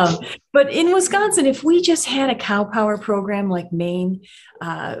 But in Wisconsin, if we just had a cow power program like Maine,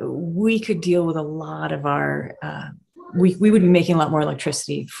 we could deal with a lot of our we would be making a lot more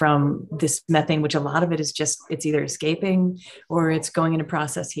electricity from this methane, which a lot of it is just, it's either escaping or it's going into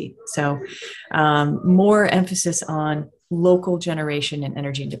process heat. So more emphasis on local generation and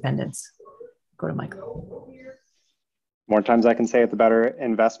energy independence. Go to Michael. More times I can say it, the better.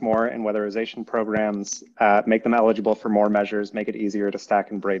 Invest more in weatherization programs, make them eligible for more measures, make it easier to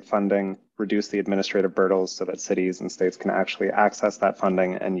stack and braid funding, reduce the administrative burdens so that cities and states can actually access that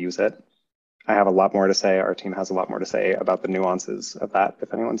funding and use it. I have a lot more to say. Our team has a lot more to say about the nuances of that,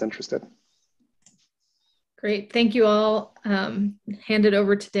 if anyone's interested. Great, thank you all. Hand it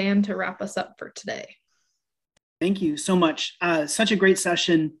over to Dan to wrap us up for today. Thank you so much. Such a great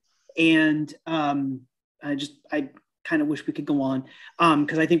session. And I kind of wish we could go on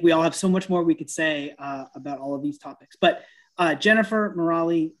because I think we all have so much more we could say about all of these topics. But Jennifer,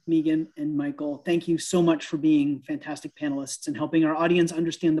 Murali, Megan, and Michael, thank you so much for being fantastic panelists and helping our audience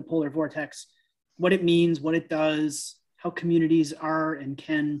understand the polar vortex, what it means, what it does, how communities are and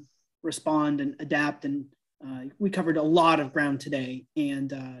can respond and adapt. And we covered a lot of ground today,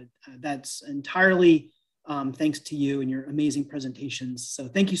 and that's entirely thanks to you and your amazing presentations. So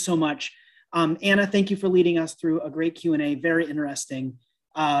thank you so much. Anna, thank you for leading us through a great Q&A, very interesting,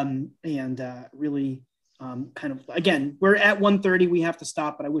 and really kind of, again, we're at 1:30, we have to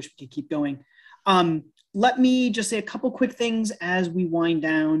stop, but I wish we could keep going. Let me just say a couple quick things as we wind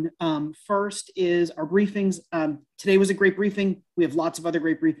down. First is our briefings. Today was a great briefing. We have lots of other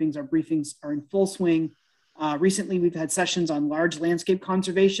great briefings. Our briefings are in full swing. Recently, we've had sessions on large landscape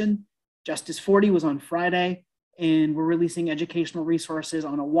conservation. Justice 40 was on Friday, and we're releasing educational resources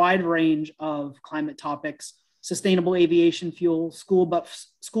on a wide range of climate topics: sustainable aviation fuel, school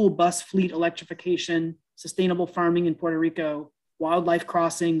bus fleet electrification, sustainable farming in Puerto Rico, wildlife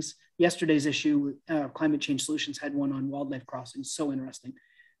crossings. Yesterday's issue, Climate Change Solutions had one on wildlife crossings, so interesting.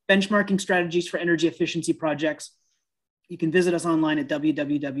 Benchmarking strategies for energy efficiency projects. You can visit us online at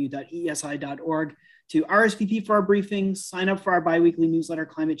www.eesi.org to RSVP for our briefings, sign up for our biweekly newsletter,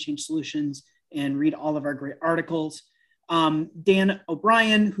 Climate Change Solutions, and read all of our great articles. Dan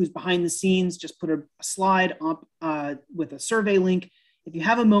O'Brien, who's behind the scenes, just put a slide up with a survey link. If you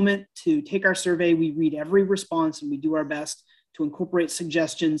have a moment to take our survey, we read every response and we do our best to incorporate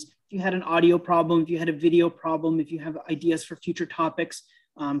suggestions. If you had an audio problem, if you had a video problem, if you have ideas for future topics,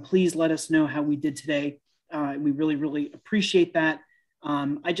 please let us know how we did today. We really, really appreciate that.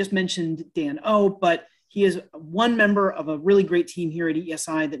 I just mentioned Dan O, but he is one member of a really great team here at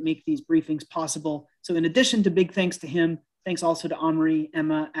EESI that make these briefings possible. So in addition to big thanks to him, thanks also to Anne-Marie,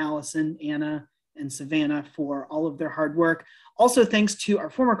 Emma, Allison, Anna, and Savannah for all of their hard work. Also thanks to our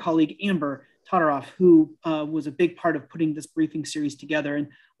former colleague, Amber Todoroff, who was a big part of putting this briefing series together. And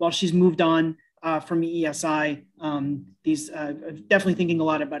while she's moved on from EESI, definitely thinking a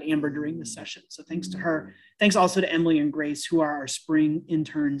lot about Amber during this session. So thanks to her. Thanks also to Emily and Grace, who are our spring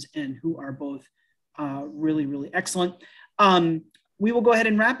interns and who are both really, really excellent. We will go ahead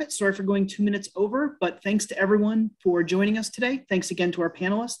and wrap it. Sorry for going 2 minutes over, but thanks to everyone for joining us today. Thanks again to our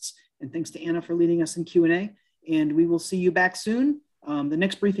panelists, and thanks to Anna for leading us in Q&A. And we will see you back soon. The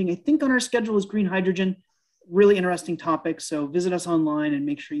next briefing, I think on our schedule, is green hydrogen. Really interesting topic. So visit us online and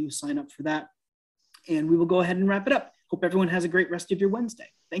make sure you sign up for that. And we will go ahead and wrap it up. Hope everyone has a great rest of your Wednesday.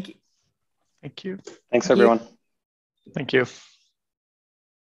 Thank you. Thank you. Thanks, everyone. Thank you.